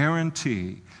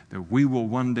guarantee that we will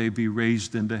one day be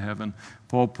raised into heaven.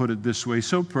 Paul put it this way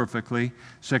so perfectly,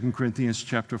 2 Corinthians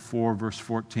chapter 4, verse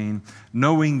 14,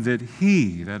 knowing that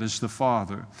he, that is the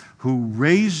Father, who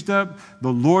raised up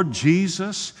the Lord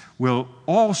Jesus, will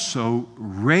also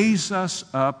raise us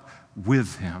up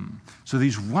with him. So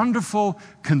these wonderful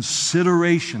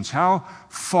considerations, how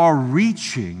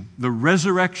far-reaching the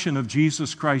resurrection of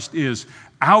Jesus Christ is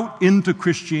out into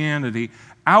Christianity,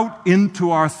 out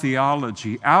into our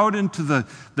theology, out into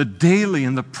the daily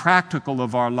and the practical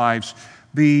of our lives,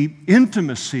 the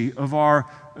intimacy of our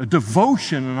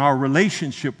devotion and our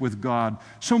relationship with God.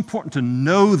 So important to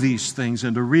know these things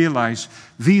and to realize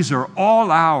these are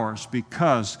all ours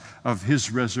because of his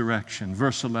resurrection.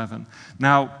 Verse 11.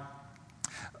 Now,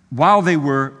 while they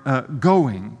were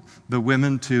going, the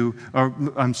women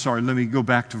let me go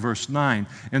back to verse 9.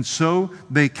 And so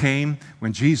they came,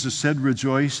 when Jesus said,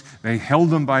 rejoice, they held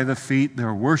them by the feet,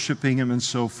 they're worshiping him and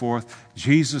so forth.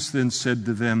 Jesus then said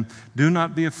to them, do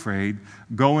not be afraid,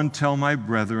 go and tell my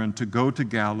brethren to go to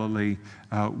Galilee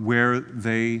where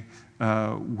they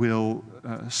will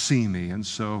see me. And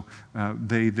so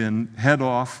they then head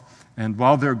off, and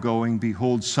while they're going,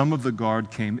 behold, some of the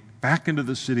guard came back into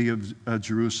the city of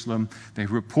Jerusalem. They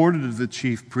reported to the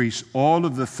chief priests all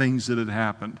of the things that had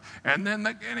happened. And then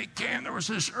it came, there was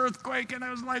this earthquake, and it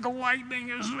was like lightning,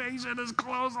 his face and his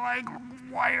clothes like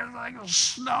white as like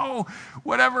snow,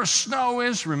 whatever snow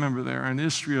is, remember there in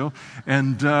Israel.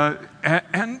 And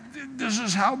this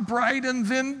is how bright, and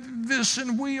then this,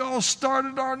 and we all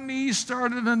our knees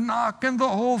started to knock and the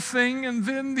whole thing, and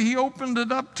then he opened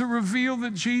it up to reveal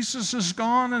that Jesus is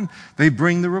gone, and they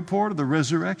bring the report of the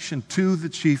resurrection to the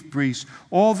chief priests,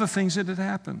 all the things that had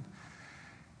happened.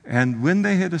 And when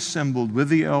they had assembled with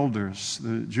the elders,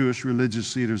 the Jewish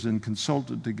religious leaders, and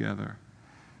consulted together,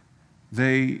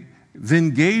 they then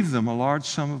gave them a large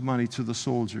sum of money to the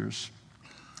soldiers,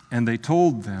 and they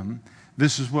told them,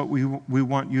 this is what we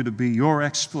want you to be your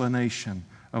explanation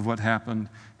of what happened.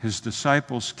 His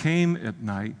disciples came at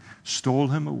night, stole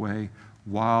him away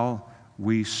while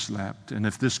we slept. And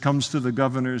if this comes to the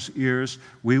governor's ears,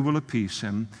 we will appease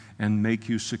him and make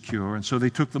you secure. And so they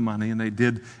took the money, and they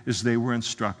did as they were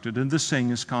instructed. And this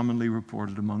saying is commonly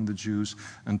reported among the Jews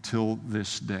until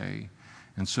this day.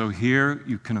 And so here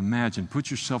you can imagine,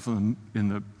 put yourself in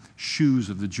the shoes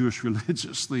of the Jewish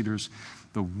religious leaders,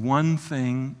 the one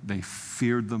thing they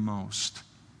feared the most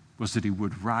was that he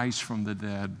would rise from the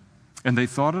dead. And they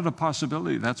thought it a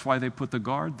possibility. That's why they put the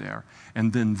guard there.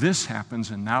 And then this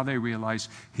happens, and now they realize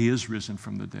he is risen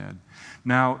from the dead.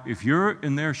 Now, if you're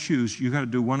in their shoes, you got to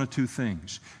do one of two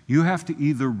things. You have to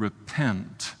either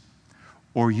repent,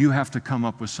 or you have to come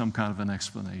up with some kind of an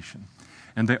explanation.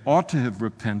 And they ought to have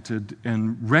repented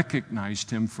and recognized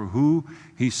him for who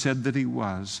he said that he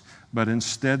was, but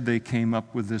instead they came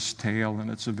up with this tale,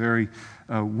 and it's a very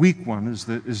weak one, as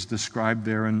is described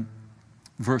there in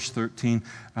verse 13.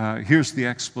 Here's the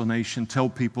explanation. Tell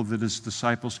people that his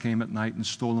disciples came at night and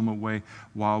stole him away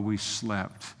while we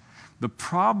slept. The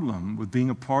problem with being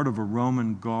a part of a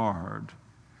Roman guard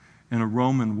and a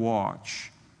Roman watch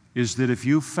is that if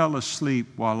you fell asleep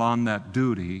while on that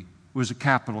duty, was a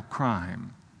capital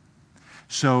crime.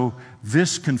 So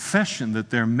this confession that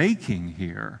they're making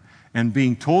here and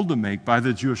being told to make by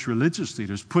the Jewish religious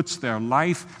leaders puts their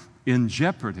life in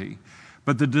jeopardy.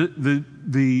 But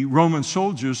the Roman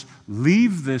soldiers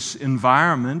leave this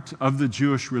environment of the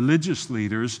Jewish religious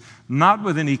leaders not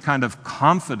with any kind of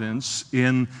confidence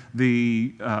in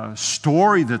the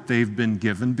story that they've been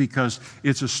given, because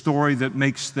it's a story that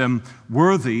makes them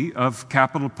worthy of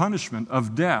capital punishment,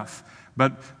 of death.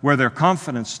 But where their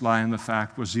confidence lay in the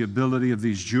fact was the ability of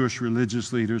these Jewish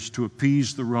religious leaders to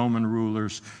appease the Roman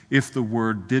rulers if the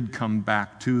word did come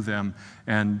back to them,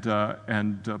 and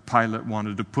Pilate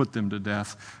wanted to put them to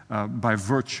death by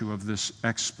virtue of this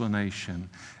explanation.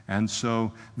 And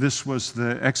so this was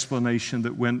the explanation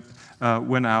that went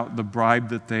out, the bribe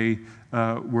that they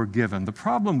were given. The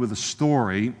problem with the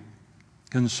story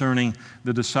concerning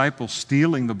the disciples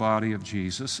stealing the body of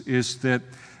Jesus is that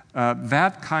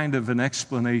that kind of an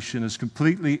explanation is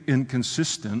completely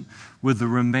inconsistent with the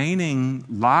remaining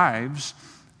lives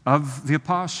of the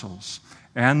apostles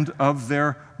and of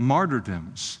their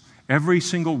martyrdoms. Every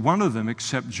single one of them,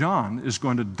 except John, is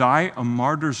going to die a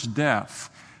martyr's death,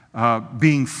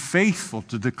 being faithful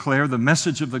to declare the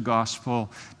message of the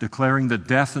gospel, declaring the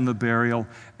death and the burial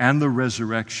and the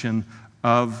resurrection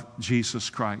of Jesus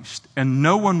Christ. And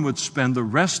no one would spend the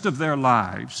rest of their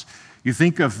lives. You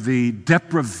think of the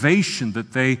deprivation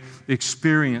that they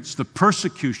experienced, the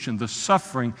persecution, the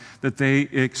suffering that they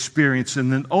experienced,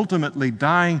 and then ultimately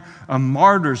dying a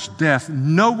martyr's death.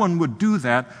 No one would do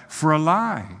that for a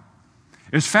lie.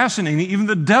 It's fascinating. Even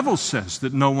the devil says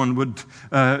that no one would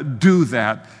do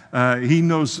that. He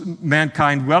knows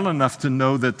mankind well enough to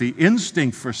know that the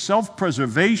instinct for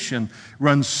self-preservation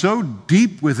runs so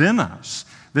deep within us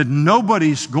that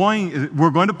we're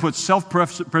going to put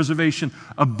self-preservation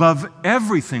above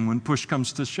everything when push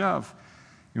comes to shove.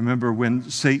 You remember when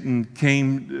Satan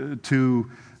came to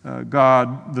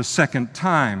God the second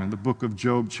time in the book of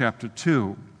Job chapter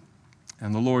 2,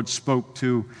 and the Lord spoke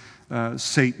to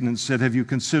Satan and said, "Have you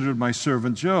considered my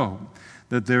servant Job,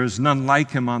 that there is none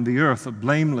like him on the earth, a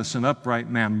blameless and upright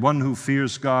man, one who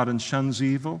fears God and shuns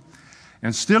evil?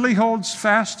 And still he holds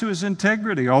fast to his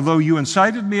integrity, although you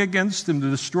incited me against him to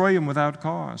destroy him without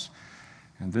cause."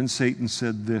 And then Satan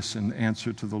said this in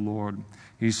answer to the Lord.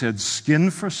 He said, "Skin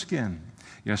for skin.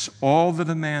 Yes, all that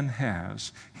a man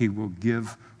has, he will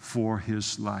give for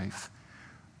his life."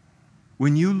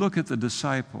 When you look at the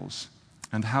disciples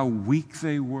and how weak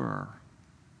they were,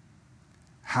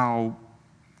 how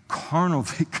carnal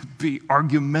they could be,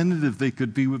 argumentative they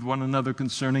could be with one another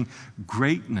concerning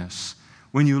greatness,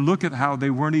 when you look at how they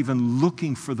weren't even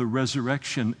looking for the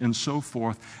resurrection and so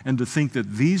forth, and to think that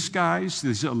these guys,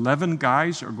 these 11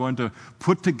 guys, are going to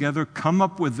put together, come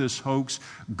up with this hoax,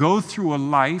 go through a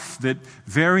life that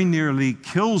very nearly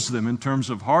kills them in terms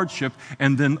of hardship,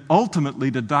 and then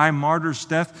ultimately to die martyr's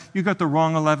death, you got the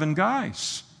wrong 11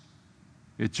 guys.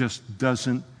 It just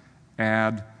doesn't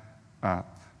add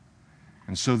up.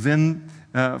 And so then,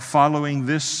 following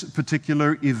this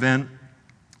particular event,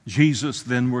 Jesus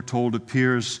then, we're told,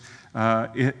 appears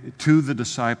to the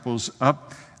disciples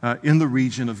up in the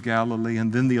region of Galilee,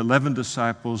 and then the 11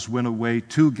 disciples went away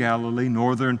to Galilee,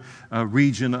 northern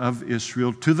region of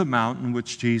Israel, to the mountain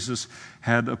which Jesus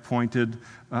had appointed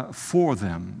for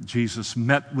them. Jesus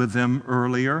met with them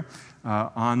earlier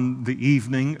on the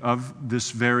evening of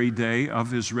this very day of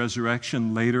his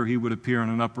resurrection. Later, he would appear in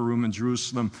an upper room in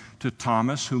Jerusalem to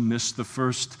Thomas, who missed the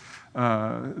first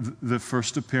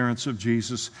appearance of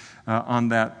Jesus on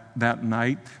that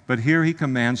night. But here he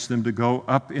commands them to go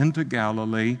up into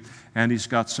Galilee, and he's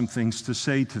got some things to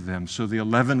say to them. So the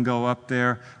 11 go up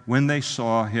there. When they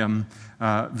saw him,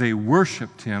 they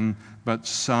worshiped him, but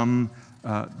some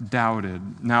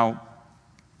doubted. Now,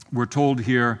 we're told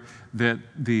here that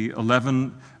the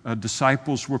 11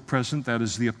 disciples were present, that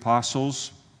is the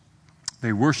apostles,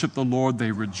 They worship the Lord.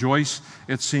 They rejoice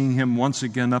at seeing him once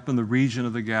again up in the region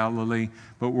of the Galilee.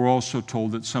 But we're also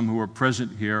told that some who are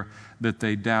present here, that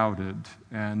they doubted.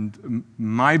 And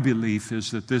my belief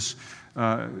is that this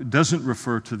doesn't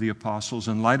refer to the apostles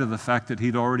in light of the fact that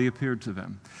he'd already appeared to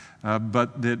them.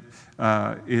 But that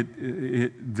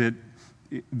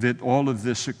that all of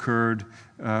this occurred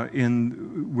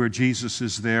in where Jesus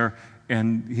is there,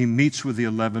 and he meets with the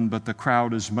 11, but the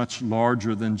crowd is much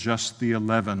larger than just the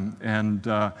 11, and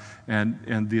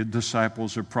the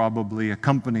disciples are probably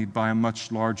accompanied by a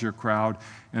much larger crowd,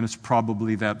 and it's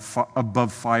probably that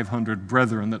above 500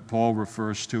 brethren that Paul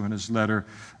refers to in his letter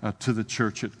to the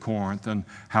church at Corinth, and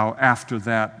how after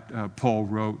that Paul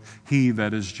wrote, "He,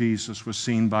 that is Jesus, was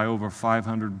seen by over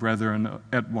 500 brethren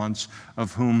at once,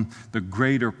 of whom the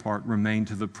greater part remain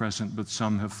to the present, but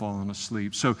some have fallen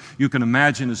asleep." So you can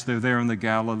imagine as they're there in the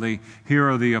Galilee, here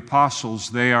are the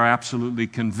apostles. They are absolutely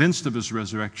convinced of his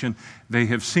resurrection. They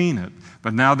have seen it.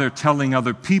 But now they're telling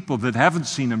other people that haven't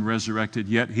seen him resurrected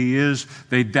yet. He is.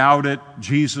 They doubt it.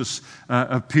 Jesus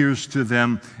appears to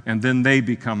them, and then they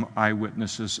become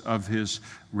eyewitnesses of his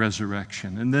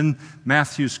resurrection. And then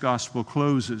Matthew's gospel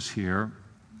closes here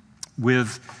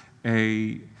with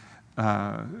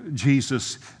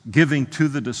Jesus giving to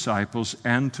the disciples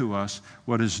and to us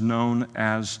what is known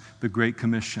as the Great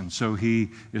Commission. So he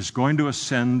is going to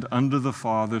ascend unto the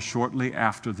Father shortly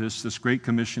after this. This Great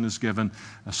Commission is given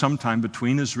sometime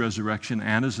between his resurrection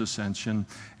and his ascension,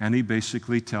 and he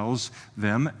basically tells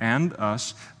them and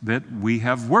us that we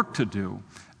have work to do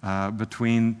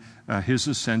between his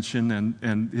ascension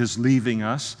and his leaving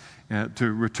us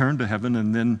to return to heaven,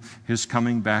 and then his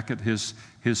coming back at his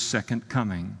second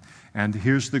coming. And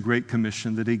here's the Great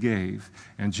Commission that he gave.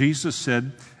 And Jesus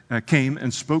came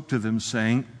and spoke to them,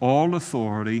 saying, "All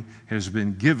authority has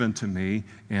been given to me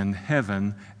in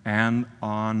heaven and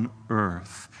on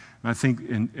earth." And I think,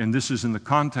 and this is in the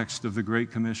context of the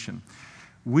Great Commission,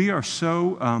 we are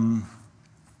so,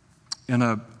 in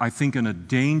a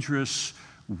dangerous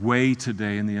way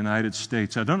today in the United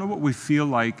States. I don't know what we feel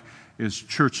like as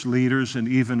church leaders and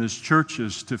even as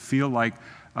churches, to feel like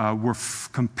we're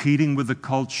competing with the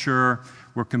culture,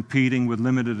 we're competing with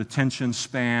limited attention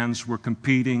spans, we're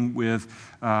competing with,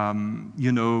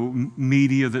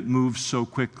 media that moves so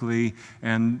quickly,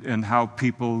 and how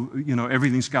people,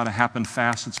 everything's got to happen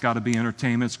fast, it's got to be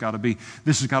entertainment,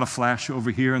 this has got to flash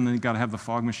over here, and then you've got to have the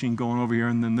fog machine going over here,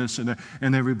 and then this,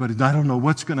 and everybody, I don't know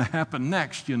what's going to happen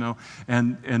next,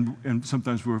 and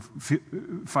sometimes we're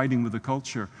fighting with the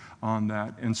culture on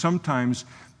that. And sometimes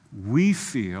we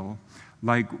feel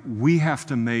like we have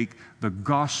to make the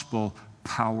gospel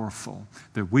powerful,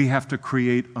 that we have to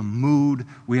create a mood,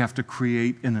 we have to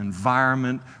create an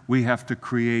environment, we have to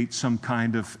create some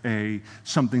kind of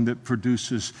something that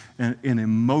produces an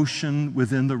emotion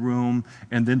within the room,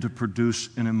 and then to produce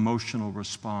an emotional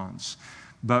response.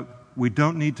 But we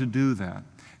don't need to do that.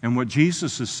 And what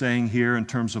Jesus is saying here in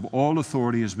terms of all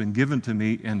authority has been given to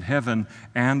me in heaven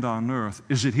and on earth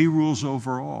is that he rules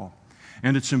over all.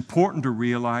 And it's important to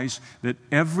realize that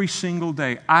every single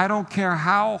day, I don't care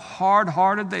how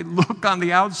hard-hearted they look on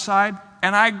the outside,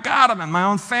 and I got them in my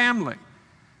own family.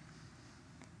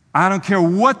 I don't care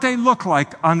what they look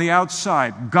like on the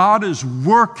outside. God is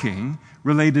working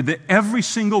related to every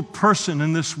single person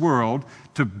in this world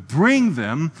to bring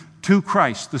them to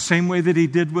Christ, the same way that he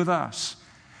did with us.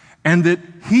 And that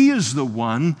he is the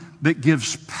one that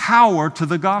gives power to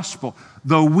the gospel,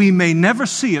 though we may never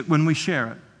see it when we share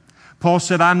it. Paul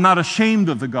said, "I'm not ashamed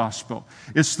of the gospel."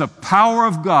 It's the power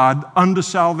of God unto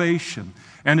salvation.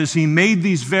 And as he made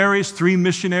these various 3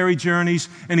 missionary journeys,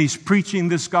 and he's preaching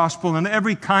this gospel in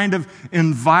every kind of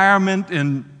environment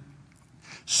and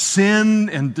sin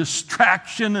and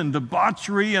distraction and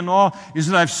debauchery and all, is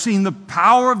that I've seen the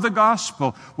power of the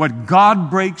gospel, what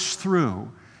God breaks through.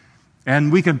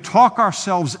 And we can talk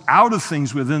ourselves out of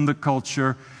things within the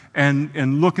culture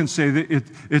and look and say that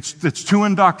it's too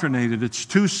indoctrinated, it's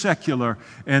too secular,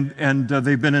 and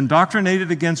they've been indoctrinated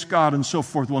against God and so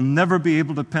forth. We'll never be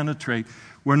able to penetrate.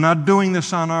 We're not doing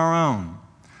this on our own.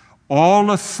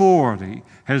 All authority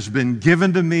has been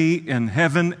given to me in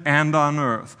heaven and on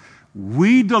earth.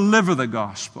 We deliver the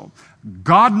gospel.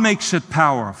 God makes it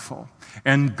powerful.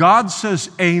 And God says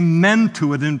amen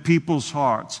to it in people's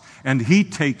hearts. And he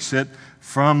takes it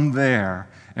from there.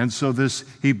 And so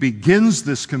he begins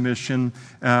this commission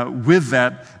with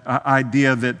that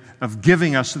idea of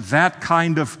giving us that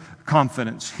kind of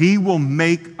confidence. He will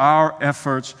make our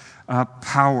efforts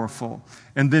powerful.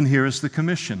 And then here is the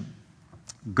commission.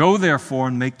 "Go therefore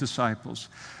and make disciples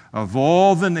of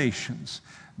all the nations,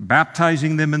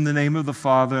 baptizing them in the name of the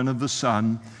Father and of the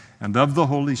Son and of the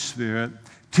Holy Spirit,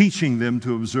 teaching them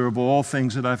to observe all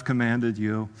things that I've commanded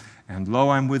you. And lo,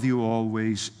 I'm with you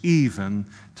always, even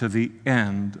to the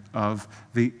end of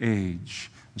the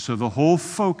age. So the whole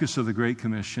focus of the Great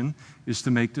Commission is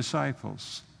to make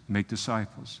disciples. Make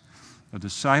disciples. A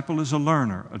disciple is a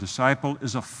learner. A disciple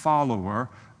is a follower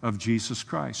of Jesus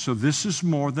Christ. So this is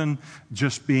more than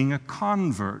just being a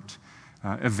convert.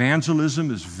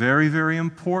 Evangelism is very, very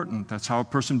important. That's how a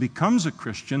person becomes a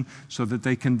Christian, so that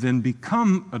they can then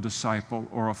become a disciple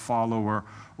or a follower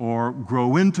or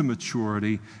grow into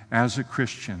maturity as a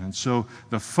Christian. And so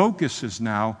the focus is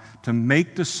now to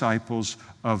make disciples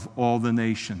of all the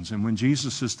nations. And when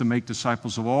Jesus is to make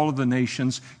disciples of all of the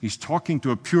nations, he's talking to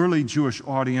a purely Jewish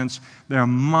audience. Their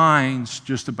minds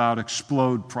just about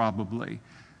explode probably.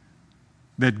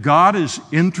 That God is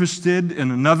interested in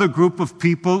another group of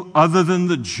people other than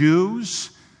the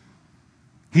Jews.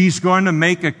 He's going to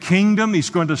make a kingdom. He's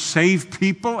going to save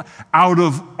people out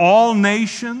of all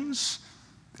nations.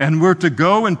 And we're to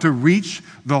go and to reach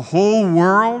the whole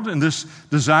world in this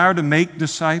desire to make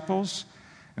disciples.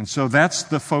 And so that's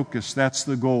the focus. That's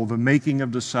the goal, the making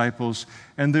of disciples.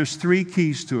 And there's 3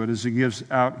 keys to it as he gives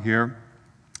out here.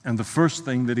 And the first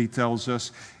thing that he tells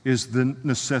us is the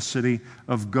necessity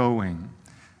of going.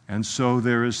 And so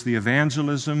there is the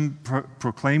evangelism,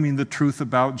 proclaiming the truth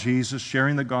about Jesus,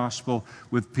 sharing the gospel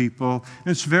with people.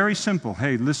 And it's very simple.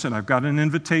 Hey, listen, I've got an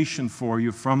invitation for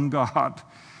you from God.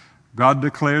 God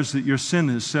declares that your sin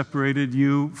has separated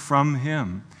you from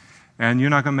Him. And you're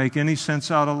not going to make any sense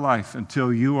out of life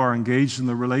until you are engaged in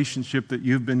the relationship that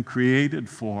you've been created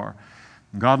for.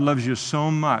 God loves you so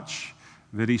much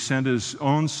that He sent His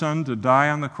own Son to die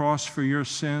on the cross for your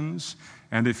sins.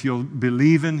 And if you'll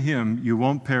believe in Him, you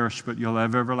won't perish, but you'll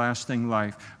have everlasting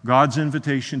life. God's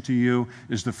invitation to you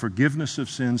is the forgiveness of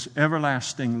sins,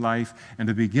 everlasting life, and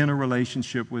to begin a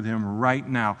relationship with Him right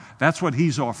now. That's what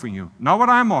He's offering you, not what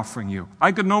I'm offering you.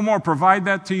 I could no more provide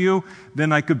that to you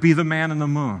than I could be the man in the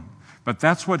moon. But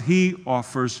that's what He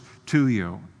offers to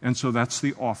you. And so that's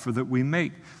the offer that we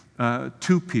make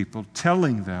to people,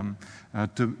 telling them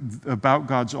about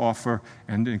God's offer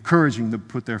and encouraging them to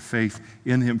put their faith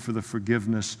in Him for the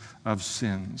forgiveness of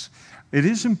sins. It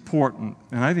is important,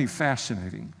 and I think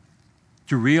fascinating,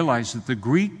 to realize that the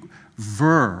Greek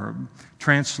verb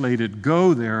translated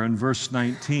go there in verse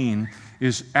 19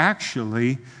 is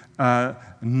actually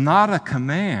not a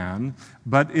command,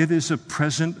 but it is a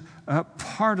present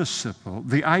participle.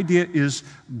 The idea is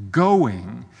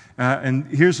going. And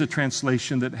here's a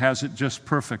translation that has it just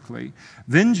perfectly.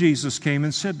 Then Jesus came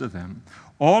and said to them,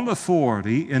 all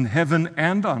authority in heaven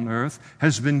and on earth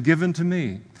has been given to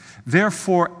me.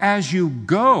 Therefore, as you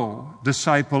go,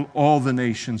 disciple all the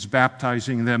nations,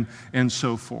 baptizing them, and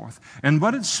so forth. And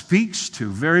what it speaks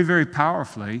to very, very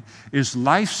powerfully is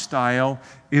lifestyle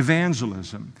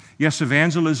evangelism. Yes,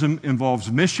 evangelism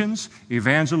involves missions.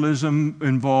 Evangelism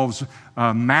involves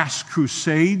mass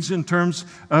crusades in terms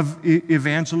of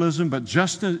evangelism. But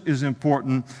just as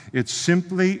important, it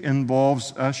simply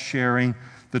involves us sharing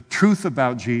the truth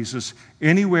about Jesus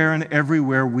anywhere and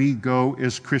everywhere we go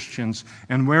as Christians.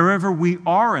 And wherever we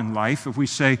are in life, if we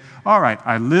say, all right,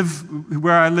 I live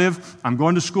where I live, I'm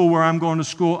going to school where I'm going to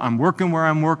school, I'm working where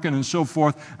I'm working, and so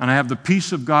forth, and I have the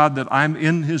peace of God that I'm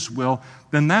in His will,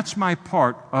 then that's my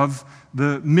part of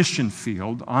the mission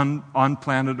field on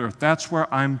planet Earth. That's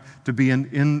where I'm to be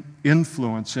an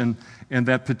influence in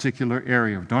that particular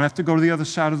area. Don't have to go to the other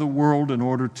side of the world in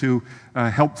order to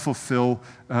help fulfill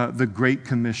the Great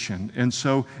Commission. And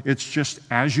so it's just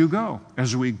as you go,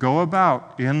 as we go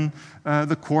about in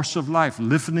the course of life,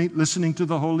 listening to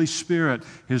the Holy Spirit,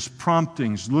 His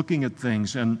promptings, looking at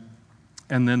things, and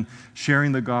then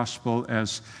sharing the gospel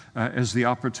as the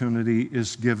opportunity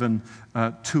is given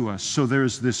to us. So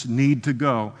there's this need to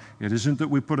go. It isn't that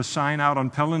we put a sign out on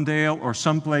Pellendale or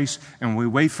someplace and we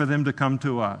wait for them to come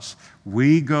to us.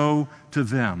 We go to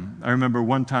them. I remember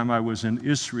one time I was in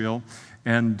Israel,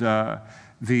 and there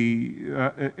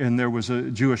was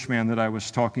a Jewish man that I was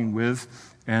talking with,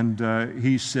 and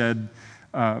he said,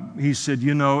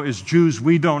 you know, as Jews,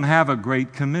 we don't have a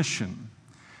Great Commission.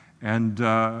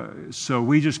 And so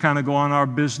we just kind of go on our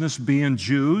business being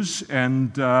Jews,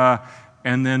 and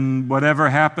then whatever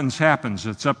happens, happens.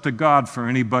 It's up to God for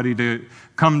anybody to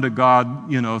come to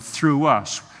God, you know, through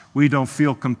us. We don't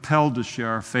feel compelled to share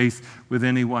our faith with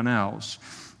anyone else.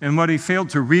 And what he failed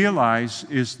to realize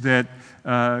is that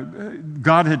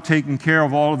God had taken care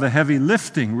of all of the heavy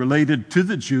lifting related to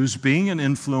the Jews being an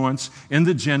influence in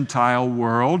the Gentile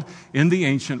world, in the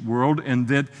ancient world, and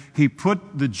that He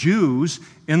put the Jews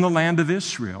in the land of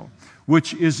Israel,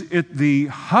 which is at the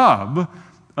hub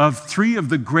of 3 of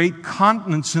the great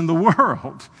continents in the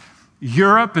world.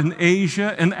 Europe and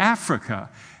Asia and Africa.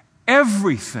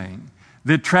 Everything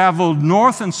that traveled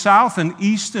north and south and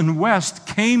east and west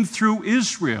came through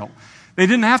Israel. They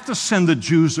didn't have to send the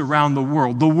Jews around the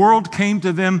world. The world came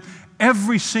to them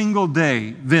every single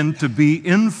day then to be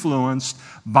influenced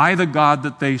by the God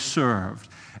that they served.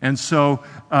 And so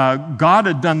God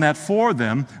had done that for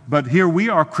them, but here we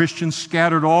are, Christians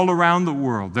scattered all around the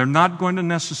world. They're not going to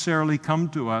necessarily come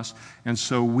to us, and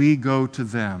so we go to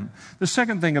them. The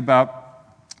second thing about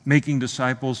making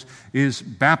disciples is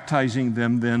baptizing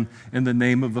them then in the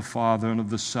name of the Father and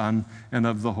of the Son and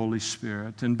of the Holy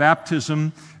Spirit. In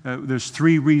baptism, there's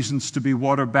 3 reasons to be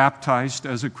water baptized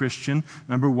as a Christian.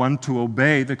 Number 1, to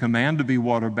obey the command to be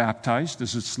water baptized,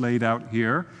 as it's laid out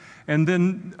here. And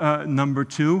then number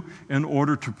 2, in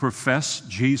order to profess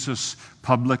Jesus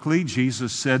publicly.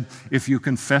 Jesus said, if you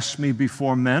confess me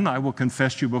before men, I will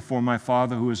confess you before my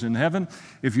Father who is in heaven.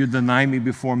 If you deny me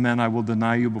before men, I will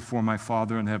deny you before my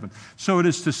Father in heaven. So it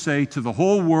is to say to the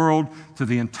whole world, to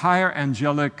the entire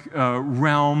angelic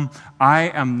realm, I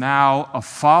am now a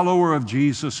follower of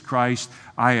Jesus Christ.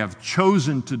 I have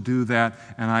chosen to do that,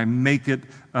 and I make it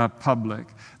public.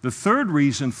 The third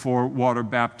reason for water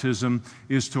baptism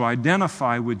is to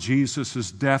identify with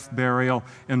Jesus' death, burial,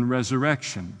 and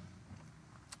resurrection.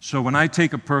 So when I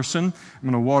take a person, I'm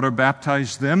going to water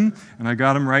baptize them, and I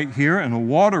got them right here, and the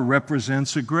water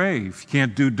represents a grave. You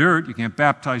can't do dirt, you can't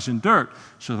baptize in dirt,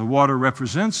 so the water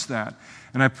represents that.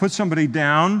 And I put somebody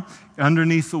down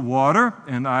underneath the water,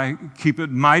 and I keep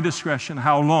at my discretion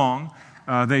how long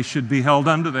they should be held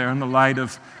under there in the light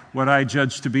of what I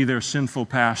judge to be their sinful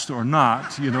past or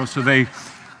not, so they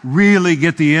really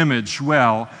get the image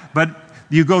well. But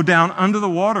you go down under the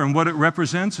water, and what it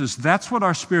represents is that's what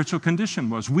our spiritual condition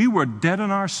was. We were dead in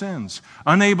our sins,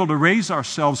 unable to raise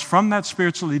ourselves from that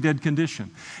spiritually dead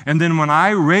condition. And then when I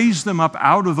raise them up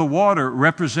out of the water, it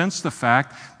represents the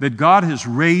fact that God has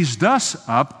raised us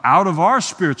up out of our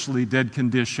spiritually dead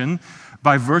condition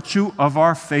by virtue of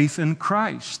our faith in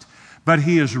Christ. But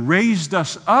He has raised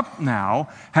us up now,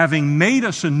 having made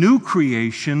us a new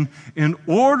creation in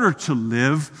order to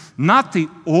live not the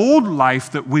old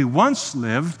life that we once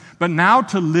lived, but now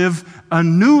to live a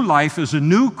new life as a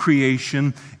new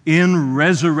creation in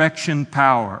resurrection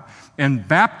power. And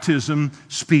baptism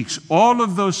speaks all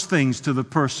of those things to the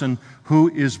person who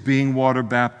is being water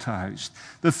baptized.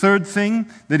 The third thing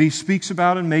that he speaks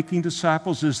about in making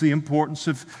disciples is the importance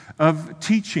of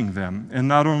teaching them. And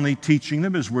not only teaching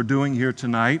them, as we're doing here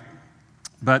tonight,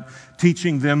 but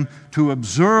teaching them to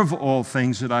observe all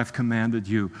things that I've commanded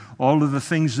you, all of the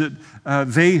things that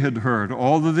they had heard,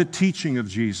 all of the teaching of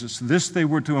Jesus. This they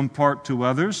were to impart to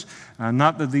others,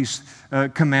 not that these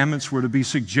commandments were to be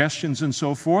suggestions and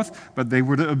so forth, but they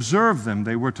were to observe them,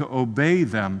 they were to obey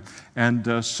them.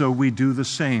 And so we do the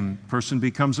same. Person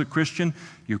becomes a Christian.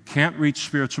 You can't reach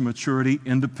spiritual maturity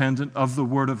independent of the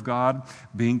Word of God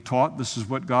being taught. This is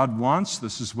what God wants.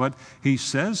 This is what He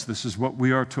says. This is what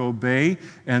we are to obey,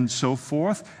 and so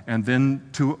forth, and then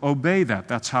to obey that.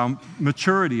 That's how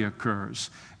maturity occurs.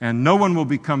 And no one will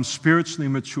become spiritually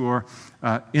mature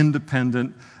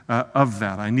independent of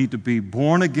that. I need to be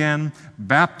born again,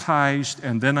 baptized,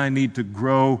 and then I need to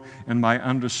grow in my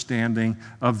understanding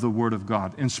of the Word of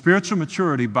God. And spiritual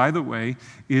maturity, by the way,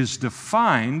 is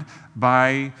defined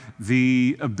by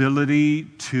the ability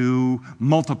to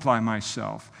multiply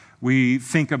myself. We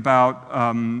think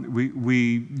about,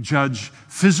 we judge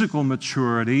physical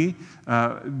maturity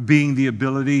being the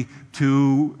ability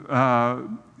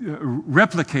to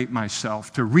replicate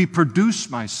myself, to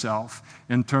reproduce myself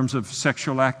in terms of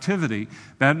sexual activity.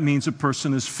 That means a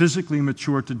person is physically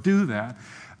mature to do that.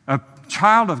 A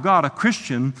child of God, a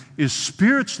Christian, is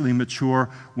spiritually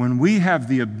mature when we have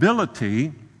the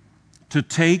ability to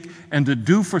take and to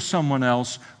do for someone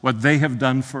else what they have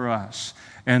done for us.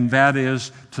 And that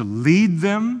is to lead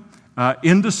them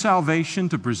into salvation,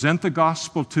 to present the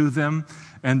gospel to them,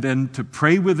 and then to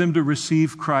pray with them to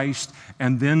receive Christ,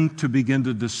 and then to begin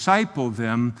to disciple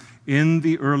them in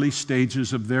the early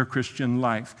stages of their Christian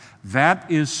life. That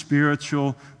is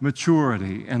spiritual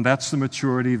maturity, and that's the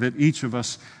maturity that each of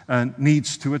us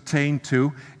needs to attain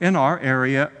to in our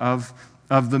area of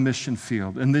the mission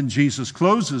field. And then Jesus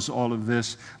closes all of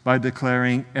this by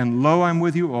declaring, "And lo, I'm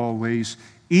with you always,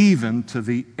 even to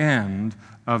the end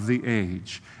of the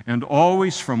age." And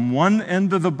always from one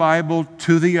end of the Bible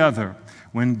to the other,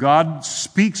 when God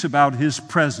speaks about His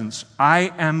presence,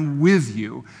 I am with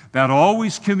you, that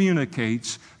always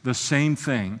communicates the same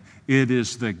thing. It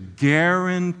is the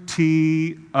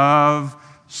guarantee of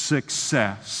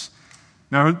success.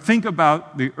 Now think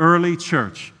about the early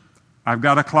church. I've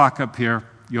got a clock up here.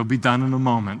 You'll be done in a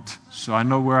moment, so I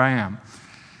know where I am.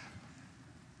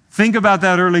 Think about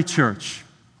that early church.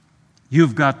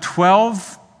 You've got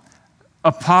 12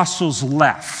 apostles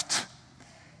left.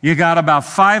 You got about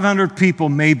 500 people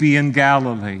maybe in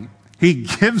Galilee. He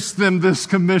gives them this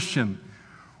commission.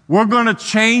 We're going to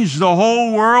change the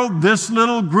whole world. This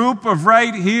little group of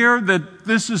right here, that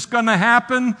this is going to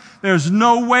happen. There's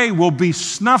no way we'll be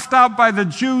snuffed out by the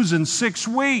Jews in 6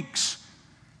 weeks.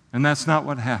 And that's not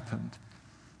what happened.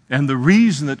 And the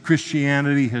reason that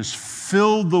Christianity has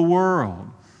filled the world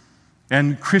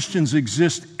and Christians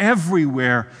exist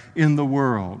everywhere in the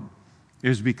world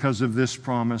is because of this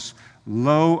promise.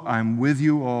 Lo, I'm with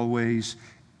you always,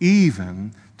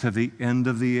 even to the end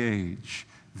of the age.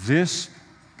 This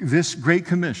Great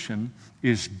Commission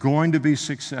is going to be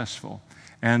successful,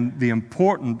 and the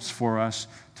importance for us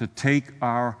to take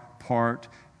our part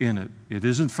in it. It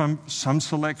isn't from some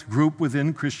select group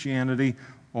within Christianity.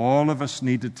 All of us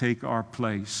need to take our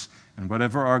place. And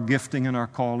whatever our gifting and our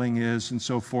calling is and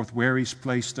so forth, where He's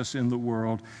placed us in the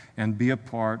world, and be a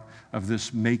part of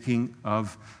this making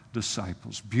of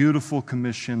disciples. Beautiful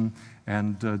commission,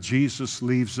 and Jesus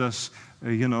leaves us.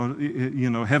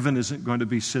 Heaven isn't going to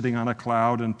be sitting on a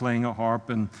cloud and playing a harp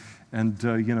and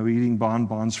eating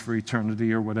bonbons for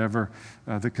eternity or whatever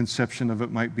the conception of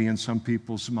it might be in some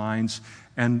people's minds.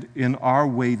 And in our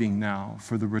waiting now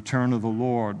for the return of the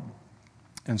Lord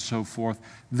and so forth,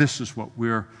 this is what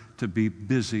we're to be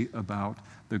busy about,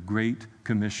 the Great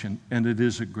Commission. And it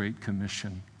is a great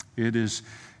commission. It is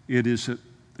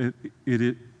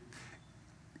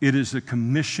a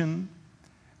commission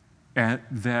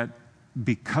that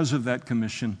because of that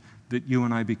commission that you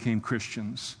and I became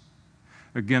Christians.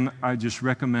 Again, I just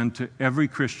recommend to every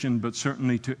Christian, but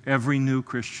certainly to every new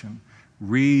Christian,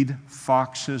 read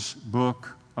Fox's Book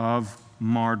of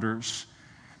Martyrs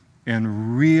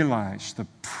and realize the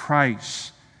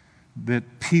price that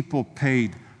people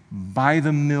paid by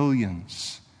the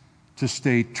millions to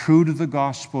stay true to the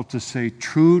gospel, to stay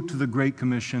true to the Great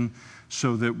Commission,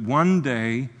 so that one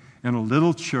day in a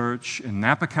little church in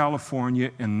Napa,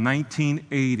 California in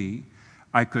 1980,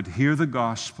 I could hear the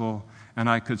gospel and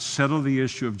I could settle the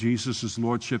issue of Jesus'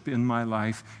 lordship in my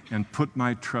life and put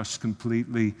my trust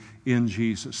completely in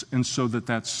Jesus. And so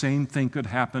that same thing could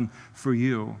happen for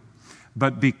you.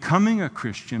 But becoming a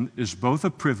Christian is both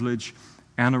a privilege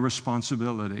and a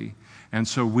responsibility. And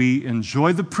so we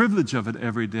enjoy the privilege of it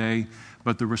every day,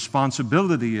 but the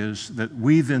responsibility is that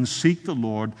we then seek the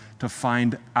Lord to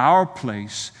find our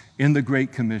place in the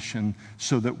Great Commission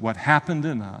so that what happened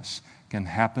in us can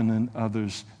happen in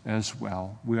others as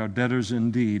well. We are debtors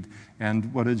indeed,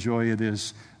 and what a joy it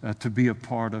is to be a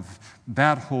part of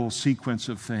that whole sequence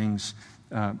of things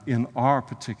in our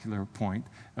particular point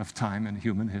of time in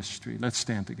human history. Let's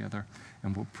stand together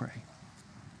and we'll pray.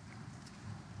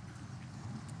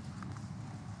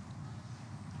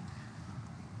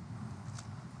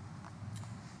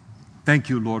 Thank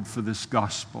you, Lord, for this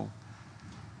gospel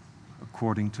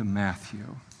according to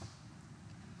Matthew.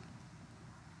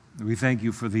 We thank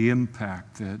you for the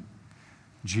impact that,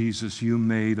 Jesus, you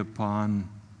made upon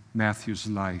Matthew's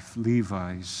life,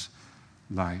 Levi's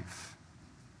life.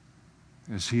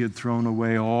 As he had thrown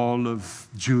away all of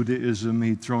Judaism,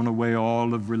 he'd thrown away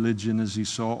all of religion, as he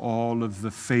saw all of the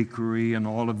fakery and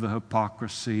all of the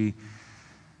hypocrisy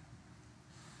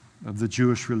of the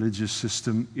Jewish religious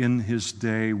system in his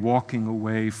day, walking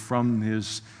away from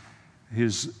his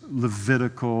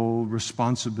Levitical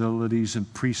responsibilities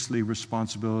and priestly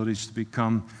responsibilities to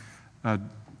become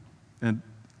an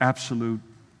absolute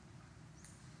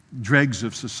dregs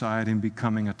of society and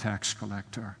becoming a tax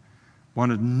collector.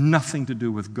 Wanted nothing to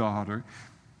do with God or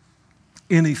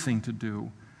anything to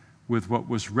do with what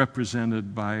was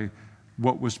represented by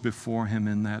what was before him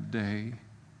in that day.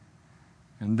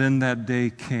 And then that day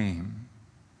came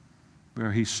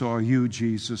where he saw you,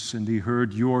 Jesus, and he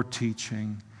heard your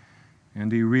teaching,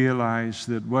 and he realized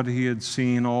that what he had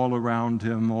seen all around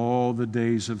him, all the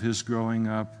days of his growing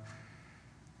up,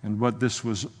 and what this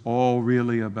was all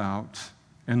really about,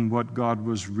 and what God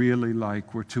was really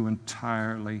like, were two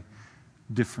entirely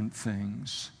different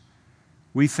things.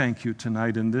 We thank you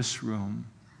tonight in this room,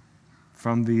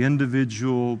 from the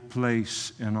individual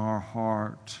place in our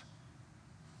heart,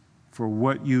 for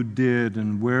what you did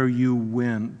and where you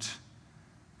went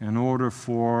in order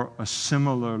for a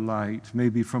similar light,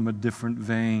 maybe from a different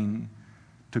vein,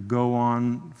 to go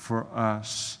on for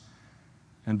us,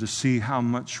 and to see how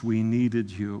much we needed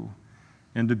you,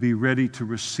 and to be ready to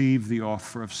receive the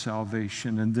offer of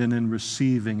salvation, and then in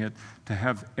receiving it, to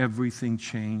have everything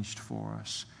changed for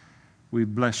us. We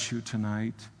bless you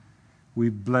tonight. We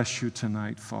bless you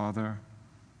tonight, Father.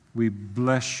 We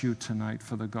bless you tonight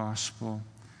for the gospel.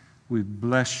 We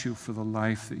bless you for the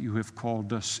life that you have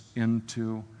called us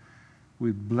into.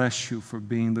 We bless you for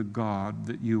being the God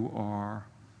that you are.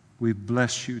 We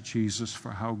bless you, Jesus,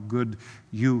 for how good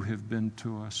you have been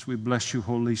to us. We bless you,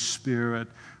 Holy Spirit,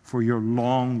 for your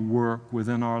long work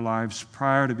within our lives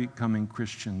prior to becoming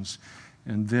Christians,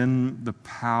 and then the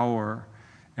power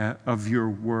of your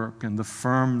work and the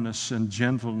firmness and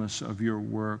gentleness of your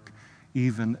work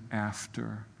even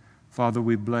after. Father,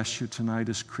 we bless you tonight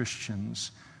as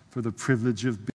Christians for the privilege of